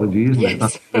psychology, isn't it?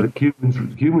 That's that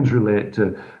humans relate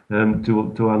to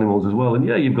animals as well. And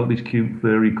yeah, you've got this cute,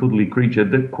 furry, cuddly creature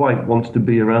that quite wants to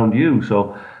be around you.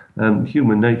 So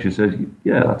human nature says,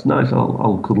 yeah, that's nice.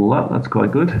 I'll cuddle that. That's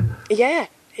quite good. Yeah.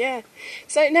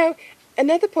 So now,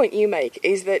 another point you make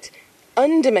is that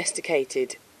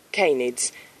undomesticated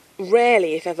canids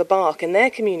rarely, if ever, bark, and their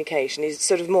communication is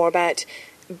sort of more about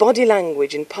body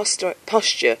language and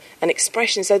posture and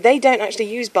expression, so they don't actually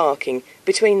use barking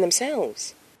between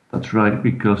themselves. That's right,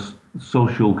 because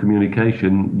social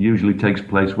communication usually takes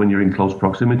place when you're in close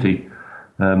proximity.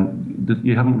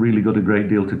 You haven't really got a great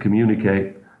deal to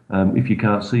communicate if you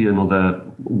can't see another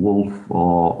wolf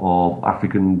or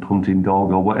African hunting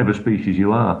dog or whatever species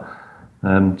you are.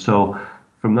 So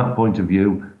from that point of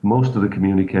view, most of the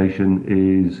communication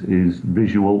is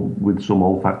visual, with some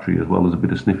olfactory as well, as a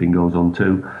bit of sniffing goes on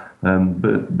too.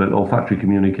 But olfactory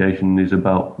communication is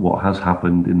about what has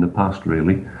happened in the past,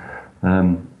 really,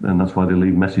 and that's why they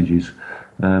leave messages.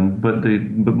 But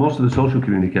most of the social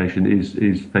communication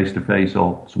is face to face,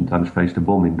 or sometimes face to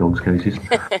bum in dogs' cases.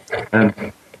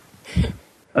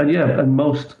 And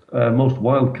most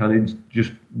wild canids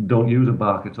just don't use a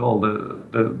bark at all.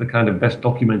 The kind of best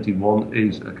documented one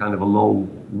is a kind of a low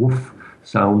woof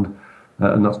sound,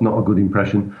 and that's not a good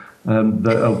impression.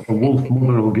 That a wolf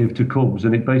mother will give to cubs,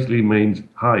 and it basically means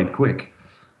hide quick.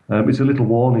 It's a little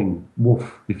warning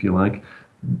woof, if you like,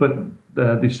 but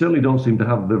they certainly don't seem to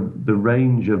have the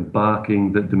range of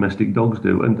barking that domestic dogs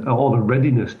do, or the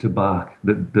readiness to bark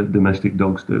that domestic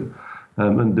dogs do.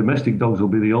 And domestic dogs will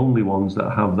be the only ones that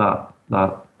have that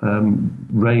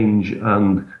range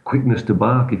and quickness to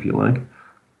bark, if you like.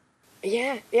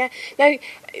 Yeah. Now,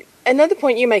 another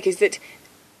point you make is that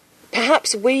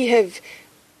perhaps we have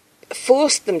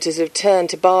forced them to sort of turn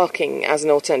to barking as an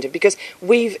alternative because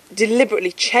we've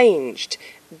deliberately changed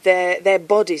their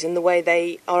bodies and the way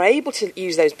they are able to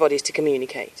use those bodies to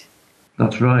communicate.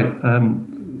 That's right.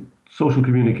 Social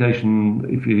communication,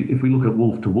 if we look at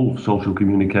wolf-to-wolf social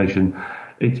communication,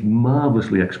 it's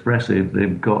marvellously expressive.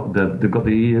 They've got the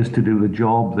ears to do the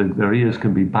job. Their ears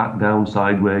can be back down,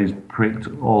 sideways, pricked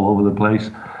all over the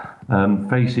place.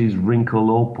 Faces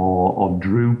wrinkle up or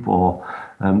droop, or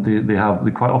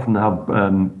they quite often have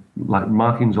like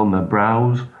markings on their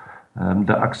brows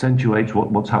that accentuates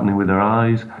what's happening with their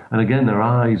eyes. And again, their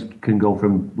eyes can go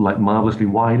from like marvelously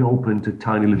wide open to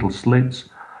tiny little slits.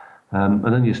 And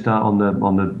then you start on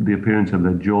the appearance of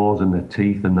their jaws and their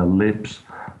teeth and their lips,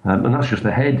 and that's just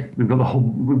the head. We've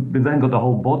then got the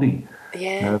whole body,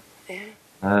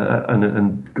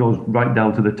 and goes right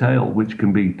down to the tail, which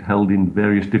can be held in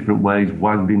various different ways,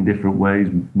 wagged in different ways,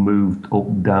 moved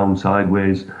up, down,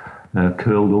 sideways,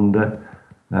 curled under,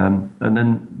 and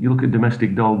then you look at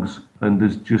domestic dogs, and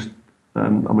there's just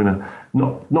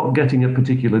not getting at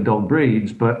particular dog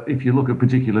breeds, but if you look at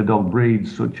particular dog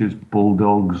breeds such as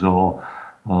bulldogs or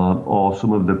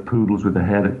some of the poodles with the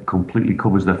hair that completely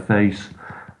covers their face,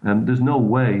 there's no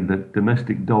way that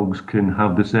domestic dogs can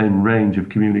have the same range of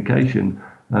communication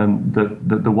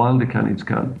that the wilder canids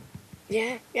can.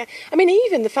 Yeah. I mean,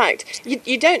 even the fact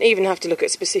you don't even have to look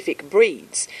at specific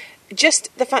breeds. Just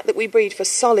the fact that we breed for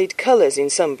solid colours in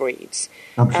some breeds.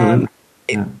 Absolutely.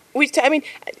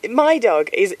 My dog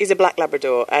is a black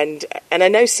Labrador, and I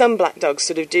know some black dogs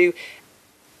sort of do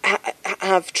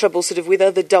have trouble sort of with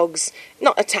other dogs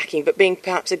not attacking but being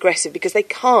perhaps aggressive because they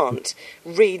can't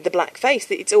read the black face,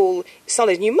 that it's all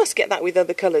solid, and you must get that with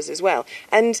other colours as well.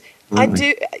 And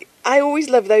I always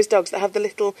love those dogs that have the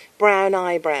little brown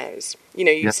eyebrows, sort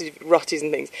of rotties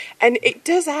and things, and it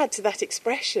does add to that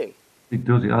expression. It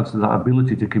does. It adds to that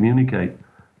ability to communicate.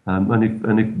 And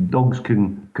if dogs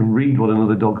can read what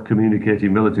another dog's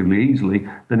communicating relatively easily,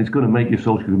 then it's going to make your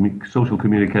social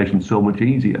communication so much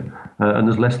easier, and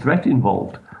there's less threat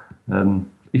involved.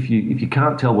 If you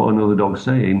can't tell what another dog's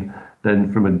saying,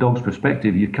 then from a dog's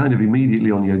perspective, you're kind of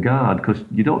immediately on your guard because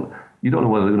you don't know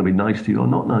whether they're going to be nice to you or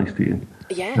not nice to you.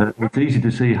 Yeah. It's easy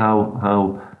to see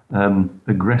how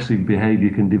aggressive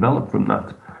behaviour can develop from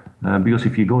that. Because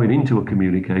if you're going into a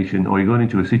communication or you're going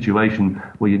into a situation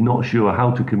where you're not sure how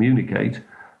to communicate,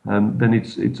 then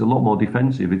it's a lot more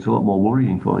defensive. It's a lot more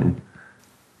worrying for you.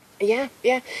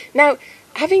 Yeah. Now,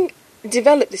 having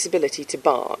developed this ability to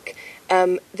bark,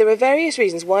 there are various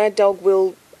reasons why a dog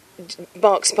will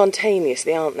bark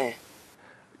spontaneously, aren't there?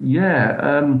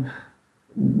 Yeah.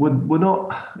 We're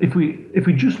not. If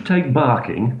we just take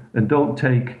barking and don't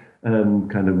take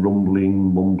kind of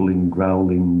rumbling, mumbling,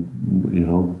 growling,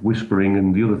 whispering,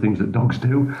 and the other things that dogs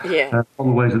do. Yeah. All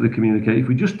the ways that they communicate. If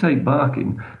we just take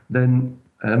barking, then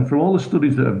from all the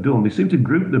studies that I've done, they seem to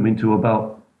group them into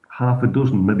about half a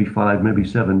dozen, maybe 5, maybe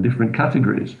 7 different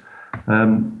categories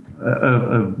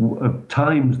of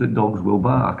times that dogs will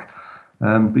bark,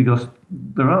 because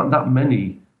there aren't that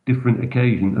many different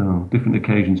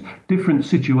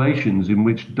situations in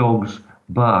which dogs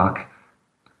bark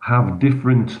have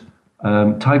different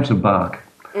types of bark.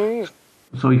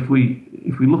 So if we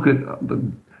look at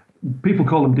people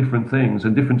call them different things,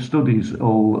 and different studies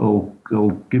will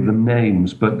give them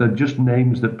names, but they're just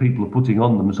names that people are putting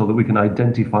on them so that we can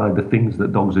identify the things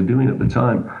that dogs are doing at the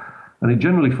time. And it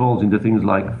generally falls into things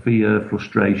like fear,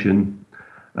 frustration,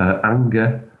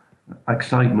 anger,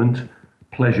 excitement,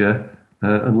 pleasure,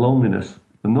 and loneliness.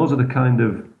 And those are the kind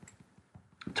of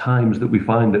times that we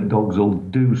find that dogs will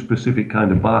do specific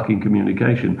kind of barking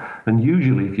communication. And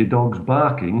usually if your dog's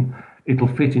barking, it'll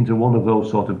fit into one of those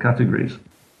sort of categories.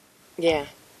 Yeah.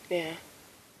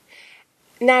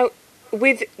 Now,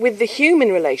 with the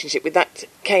human relationship, with that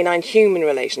canine-human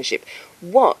relationship,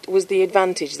 what was the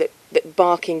advantage that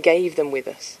barking gave them with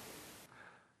us?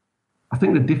 I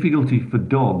think the difficulty for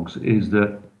dogs is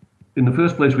that, in the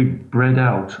first place, we bred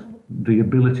out the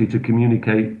ability to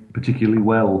communicate particularly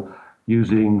well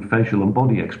using facial and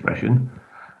body expression.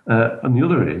 And the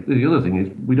other thing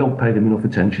is we don't pay them enough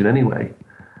attention anyway.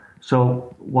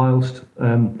 So whilst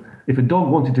if a dog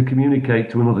wanted to communicate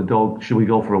to another dog, shall we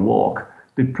go for a walk,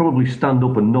 they'd probably stand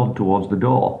up and nod towards the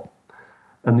door.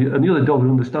 And the other dog would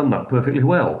understand that perfectly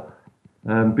well,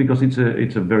 because it's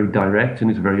a very direct and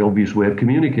it's a very obvious way of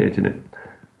communicating it.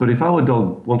 But if our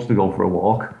dog wants to go for a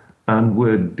walk and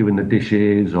we're doing the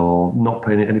dishes or not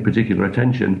paying it any particular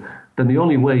attention, then the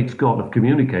only way it's got of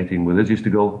communicating with us is to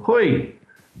go, "Hoi,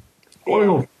 I want to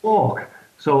go for a walk."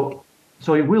 So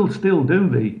it will still do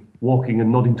the walking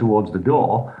and nodding towards the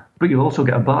door, but you'll also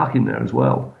get a bark in there as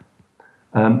well.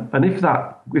 And if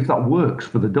that works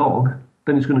for the dog,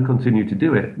 then it's going to continue to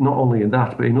do it, not only in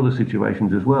that, but in other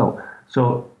situations as well.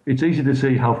 So it's easy to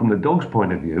see how, from the dog's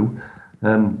point of view,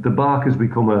 the bark has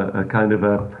become a kind of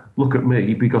a look at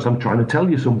me because I'm trying to tell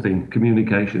you something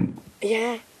communication.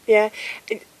 Yeah.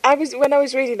 When I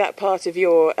was reading that part of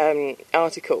your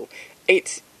article,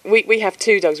 we have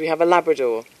 2 dogs. We have a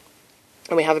Labrador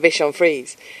and we have a Bichon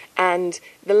Frise. And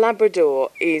the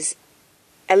Labrador is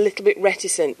a little bit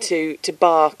reticent to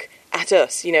bark at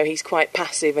us. You know, he's quite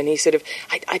passive and he's sort of,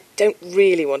 I don't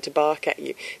really want to bark at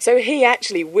you. So he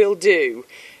actually will do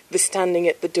the standing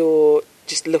at the door,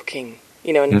 just looking,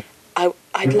 you know, and yeah.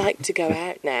 I'd like to go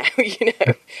out now, you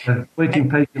know. Waiting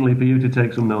patiently for you to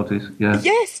take some notice, yeah.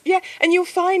 Yes, yeah, and you'll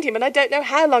find him, and I don't know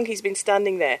how long he's been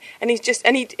standing there, and he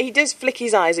does flick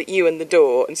his eyes at you and the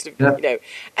door, and sort of, yeah. You know,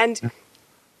 and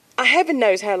heaven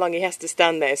knows how long he has to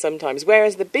stand there sometimes,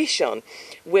 whereas the Bichon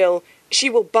she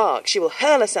will bark, she will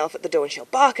hurl herself at the door and she'll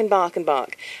bark and bark and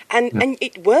bark. And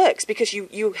it works because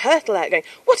you hurtle out going,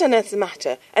 "What on earth's the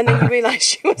matter?" And then you realise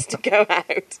she wants to go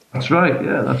out. That's right,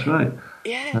 yeah, that's right.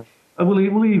 Yeah. And we'll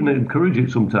even encourage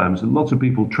it sometimes. And lots of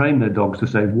people train their dogs to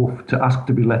say woof, to ask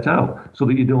to be let out, so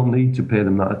that you don't need to pay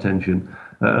them that attention.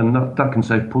 And that can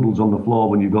save puddles on the floor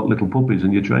when you've got little puppies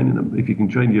and you're training them. If you can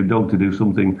train your dog to do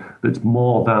something that's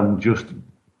more than just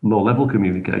low-level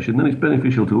communication, then it's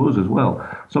beneficial to us as well.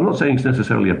 So I'm not saying it's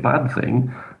necessarily a bad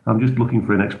thing. I'm just looking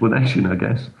for an explanation, I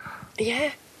guess.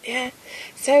 Yeah.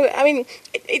 So, I mean,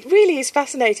 it really is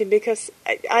fascinating because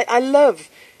I love,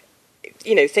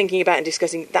 you know, thinking about and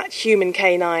discussing that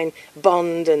human-canine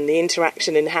bond and the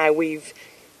interaction and how we've,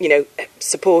 you know,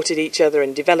 supported each other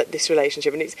and developed this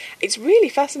relationship. And it's really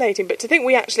fascinating. But to think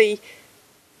we actually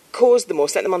caused them or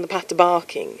set them on the path to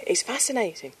barking is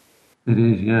fascinating. It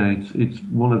is, yeah. It's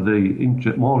one of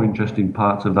the more interesting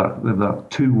parts of that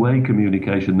two-way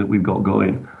communication that we've got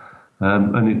going,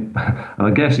 and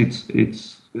I guess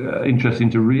it's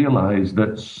interesting to realise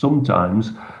that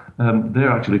sometimes they're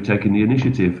actually taking the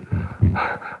initiative,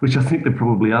 which I think they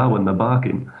probably are when they're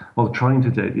barking, or trying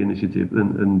to take the initiative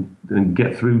and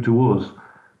get through to us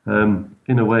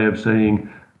in a way of saying,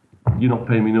 "You're not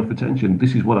paying me enough attention.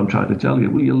 This is what I'm trying to tell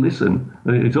you. Will you listen?"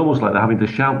 And it's almost like they're having to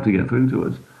shout to get through to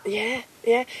us. Yeah.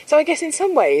 So I guess in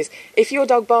some ways, if your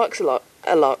dog barks a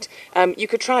lot, you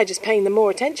could try just paying them more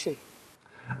attention.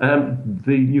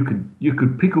 You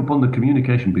could pick up on the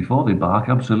communication before they bark.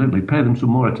 Absolutely, pay them some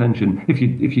more attention.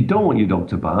 If you don't want your dog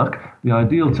to bark, the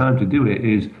ideal time to do it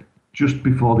is just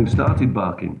before they've started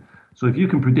barking. So if you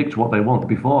can predict what they want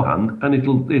beforehand, and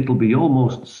it'll be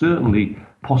almost certainly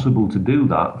possible to do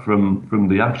that from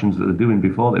the actions that they're doing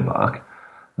before they bark.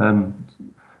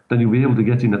 Then you'll be able to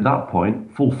get in at that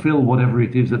point, fulfill whatever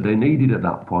it is that they needed at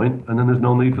that point, and then there's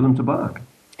no need for them to bark.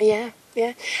 Yeah.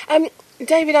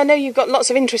 David, I know you've got lots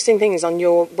of interesting things on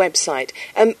your website.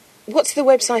 What's the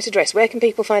website address? Where can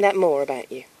people find out more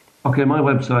about you? Okay, my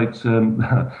website's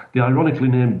the ironically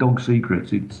named Dog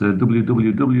Secrets. It's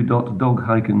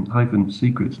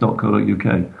www.dog-secrets.co.uk.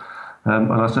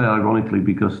 And I say ironically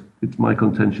because it's my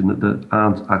contention that there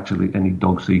aren't actually any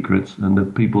dog secrets, and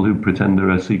that people who pretend there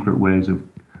are secret ways of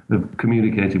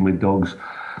communicating with dogs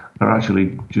are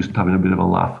actually just having a bit of a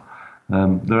laugh.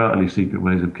 There aren't any secret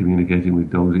ways of communicating with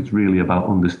dogs. It's really about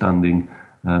understanding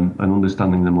and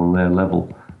understanding them on their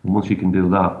level. And once you can do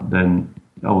that, then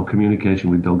our communication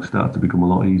with dogs starts to become a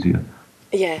lot easier.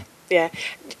 Yeah. I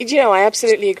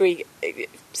absolutely agree.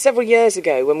 Several years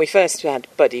ago, when we first had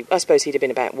Buddy, I suppose he'd have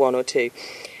been about 1 or 2,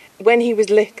 when he was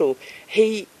little,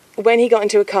 when he got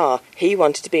into a car, he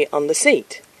wanted to be on the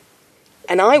seat.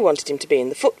 And I wanted him to be in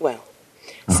the footwell.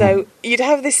 Uh-huh. So you'd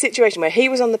have this situation where he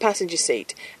was on the passenger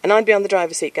seat, and I'd be on the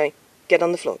driver's seat going, get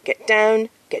on the floor, get down.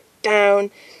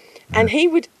 And he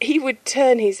would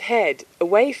turn his head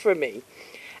away from me.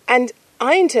 And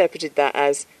I interpreted that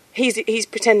as, he's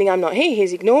pretending I'm not here,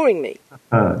 he's ignoring me.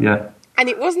 Yeah. And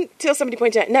it wasn't till somebody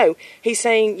pointed out, no, he's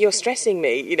saying you're stressing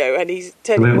me, and he's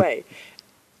turning away.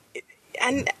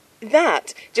 And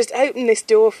that just opened this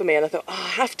door for me, and I thought, I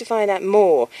have to find out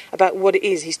more about what it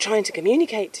is he's trying to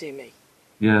communicate to me.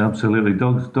 Yeah, absolutely.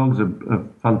 Dogs are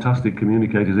fantastic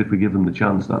communicators if we give them the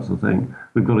chance, that's the thing.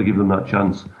 We've got to give them that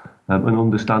chance and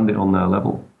understand it on their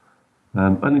level.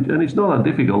 And it's not that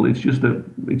difficult, it's just that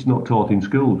it's not taught in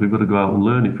schools. We've got to go out and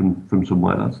learn it from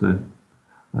somewhere. That's the...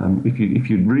 If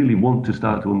you really want to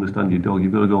start to understand your dog,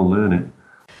 you've got to go and learn it.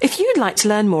 If you'd like to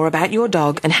learn more about your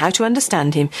dog and how to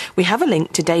understand him, we have a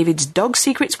link to David's Dog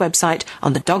Secrets website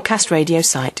on the Dogcast Radio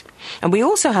site. And we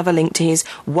also have a link to his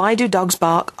Why Do Dogs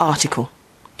Bark article.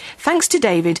 Thanks to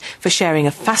David for sharing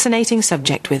a fascinating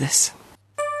subject with us.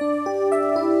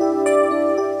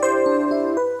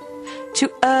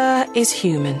 To err is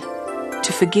human.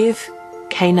 To forgive,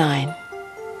 canine.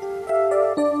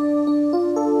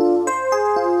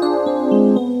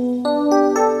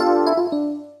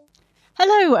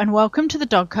 Hello and welcome to the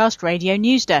Dogcast Radio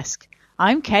News Desk.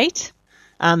 I'm Kate.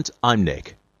 And I'm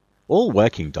Nick. All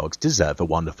working dogs deserve a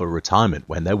wonderful retirement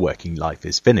when their working life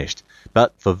is finished.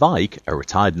 But for Vike, a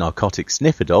retired narcotic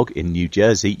sniffer dog in New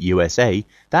Jersey, USA,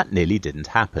 that nearly didn't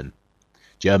happen.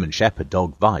 German Shepherd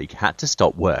dog Vike had to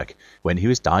stop work when he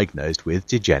was diagnosed with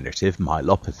degenerative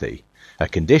myelopathy, a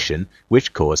condition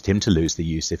which caused him to lose the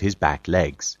use of his back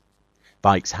legs.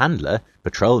 Vike's handler,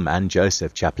 patrolman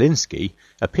Joseph Chaplinsky,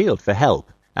 appealed for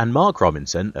help, and Mark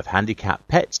Robinson of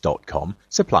handicappets.com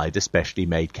supplied a specially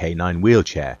made canine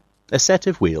wheelchair, a set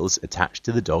of wheels attached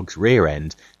to the dog's rear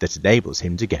end that enables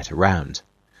him to get around.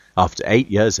 After 8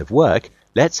 years of work,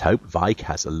 let's hope Vike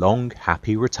has a long,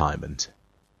 happy retirement.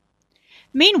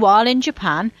 Meanwhile, in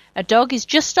Japan, a dog is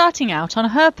just starting out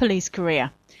on her police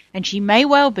career, and she may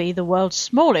well be the world's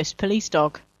smallest police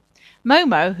dog.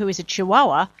 Momo, who is a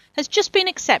Chihuahua, has just been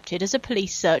accepted as a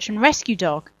police search and rescue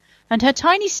dog, and her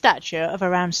tiny stature of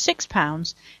around 6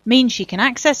 pounds means she can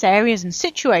access areas and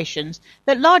situations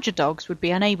that larger dogs would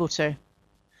be unable to.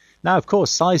 Now, of course,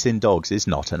 size in dogs is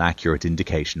not an accurate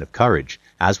indication of courage,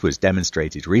 as was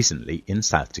demonstrated recently in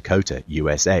South Dakota,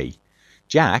 USA.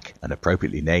 Jack, an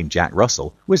appropriately named Jack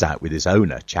Russell, was out with his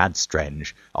owner, Chad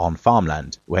Strenge, on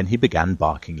farmland when he began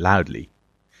barking loudly.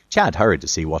 Chad hurried to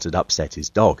see what had upset his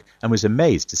dog and was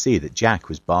amazed to see that Jack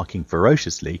was barking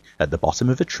ferociously at the bottom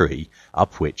of a tree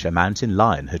up which a mountain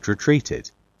lion had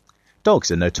retreated. Dogs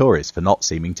are notorious for not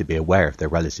seeming to be aware of their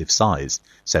relative size,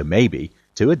 so maybe,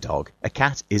 to a dog, a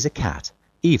cat is a cat,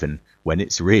 even when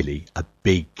it's really a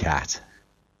big cat.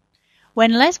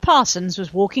 When Les Parsons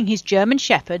was walking his German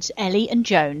Shepherds, Ellie and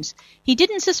Jones, he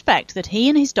didn't suspect that he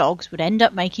and his dogs would end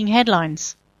up making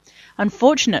headlines.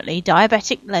 Unfortunately,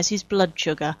 diabetic Les's blood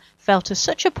sugar fell to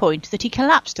such a point that he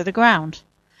collapsed to the ground.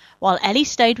 While Ellie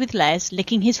stayed with Les,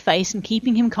 licking his face and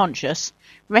keeping him conscious,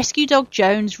 rescue dog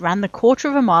Jones ran the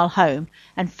 1/4 mile home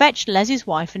and fetched Les's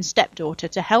wife and stepdaughter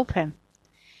to help him.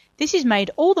 This is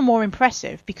made all the more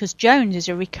impressive because Jones is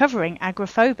a recovering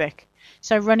agoraphobic,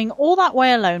 so running all that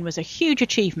way alone was a huge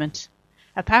achievement.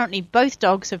 Apparently both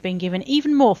dogs have been given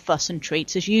even more fuss and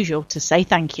treats as usual to say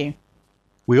thank you.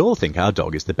 We all think our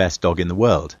dog is the best dog in the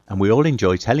world, and we all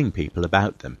enjoy telling people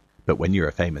about them, but when you're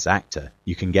a famous actor,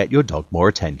 you can get your dog more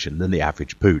attention than the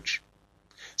average pooch.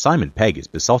 Simon Pegg is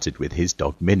besotted with his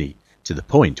dog Minnie, to the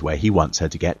point where he wants her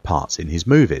to get parts in his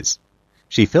movies.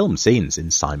 She filmed scenes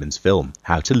in Simon's film,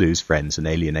 How to Lose Friends and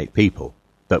Alienate People,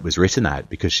 but was written out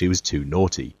because she was too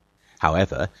naughty.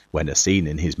 However, when a scene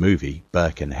in his movie,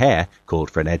 Burke and Hare, called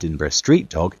for an Edinburgh street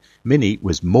dog, Minnie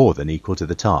was more than equal to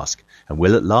the task, and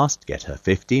will at last get her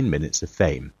 15 minutes of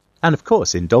fame. And of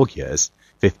course, in dog years,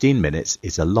 15 minutes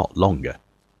is a lot longer.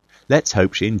 Let's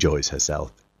hope she enjoys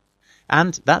herself.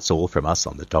 And that's all from us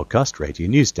on the Dogcast Radio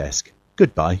News Desk.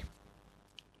 Goodbye.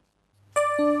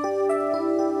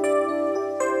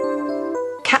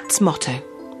 Cat's motto: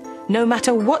 no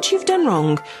matter what you've done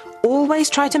wrong, always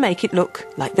try to make it look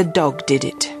like the dog did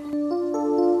it.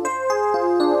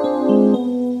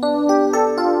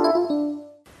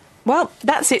 Well,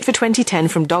 that's it for 2010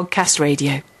 from Dogcast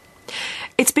Radio.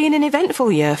 It's been an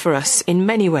eventful year for us in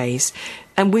many ways,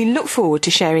 and we look forward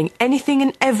to sharing anything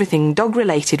and everything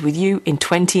dog-related with you in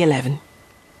 2011.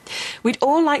 We'd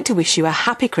all like to wish you a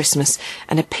happy Christmas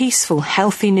and a peaceful,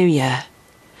 healthy New Year.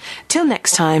 Till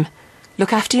next time,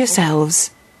 look after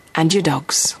yourselves and your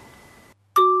dogs.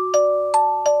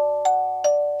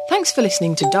 Thanks for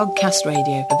listening to Dogcast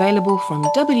Radio, available from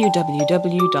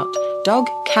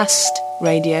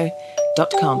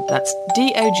www.dogcastradio.com. That's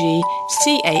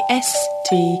DOGCAST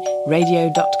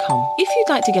radio.com. If you'd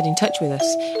like to get in touch with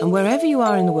us, and wherever you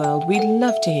are in the world, we'd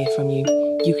love to hear from you.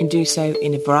 You can do so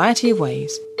in a variety of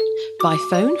ways. By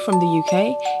phone from the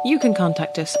UK, you can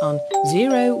contact us on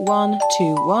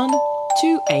 0121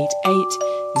 288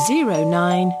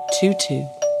 0922.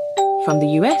 From the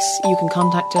US, you can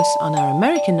contact us on our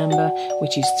American number,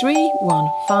 which is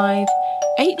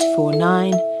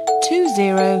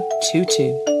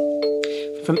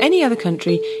 315-849-2022. From any other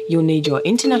country, you'll need your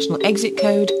international exit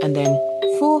code and then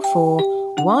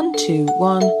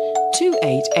 44121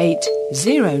 288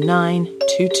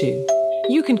 0922.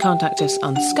 You can contact us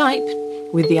on Skype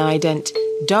with the ident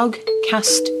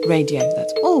Dogcast Radio.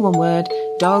 That's all one word,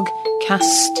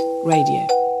 Dogcast Radio.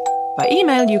 By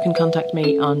email, you can contact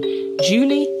me on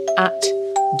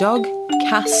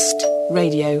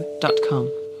julie@dogcastradio.com.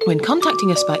 When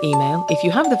contacting us by email, if you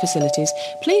have the facilities,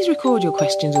 please record your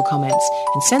questions or comments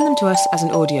and send them to us as an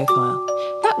audio file.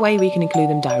 That way we can include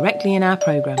them directly in our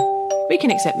programme. We can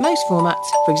accept most formats,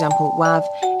 for example WAV,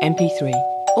 MP3.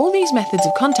 All these methods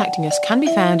of contacting us can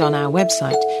be found on our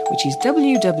website, which is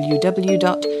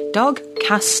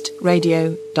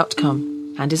www.dogcastradio.com.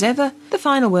 And as ever, the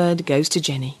final word goes to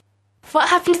Jenny. What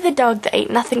happened to the dog that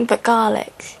ate nothing but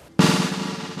garlic?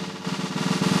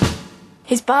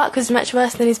 His bark was much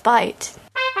worse than his bite.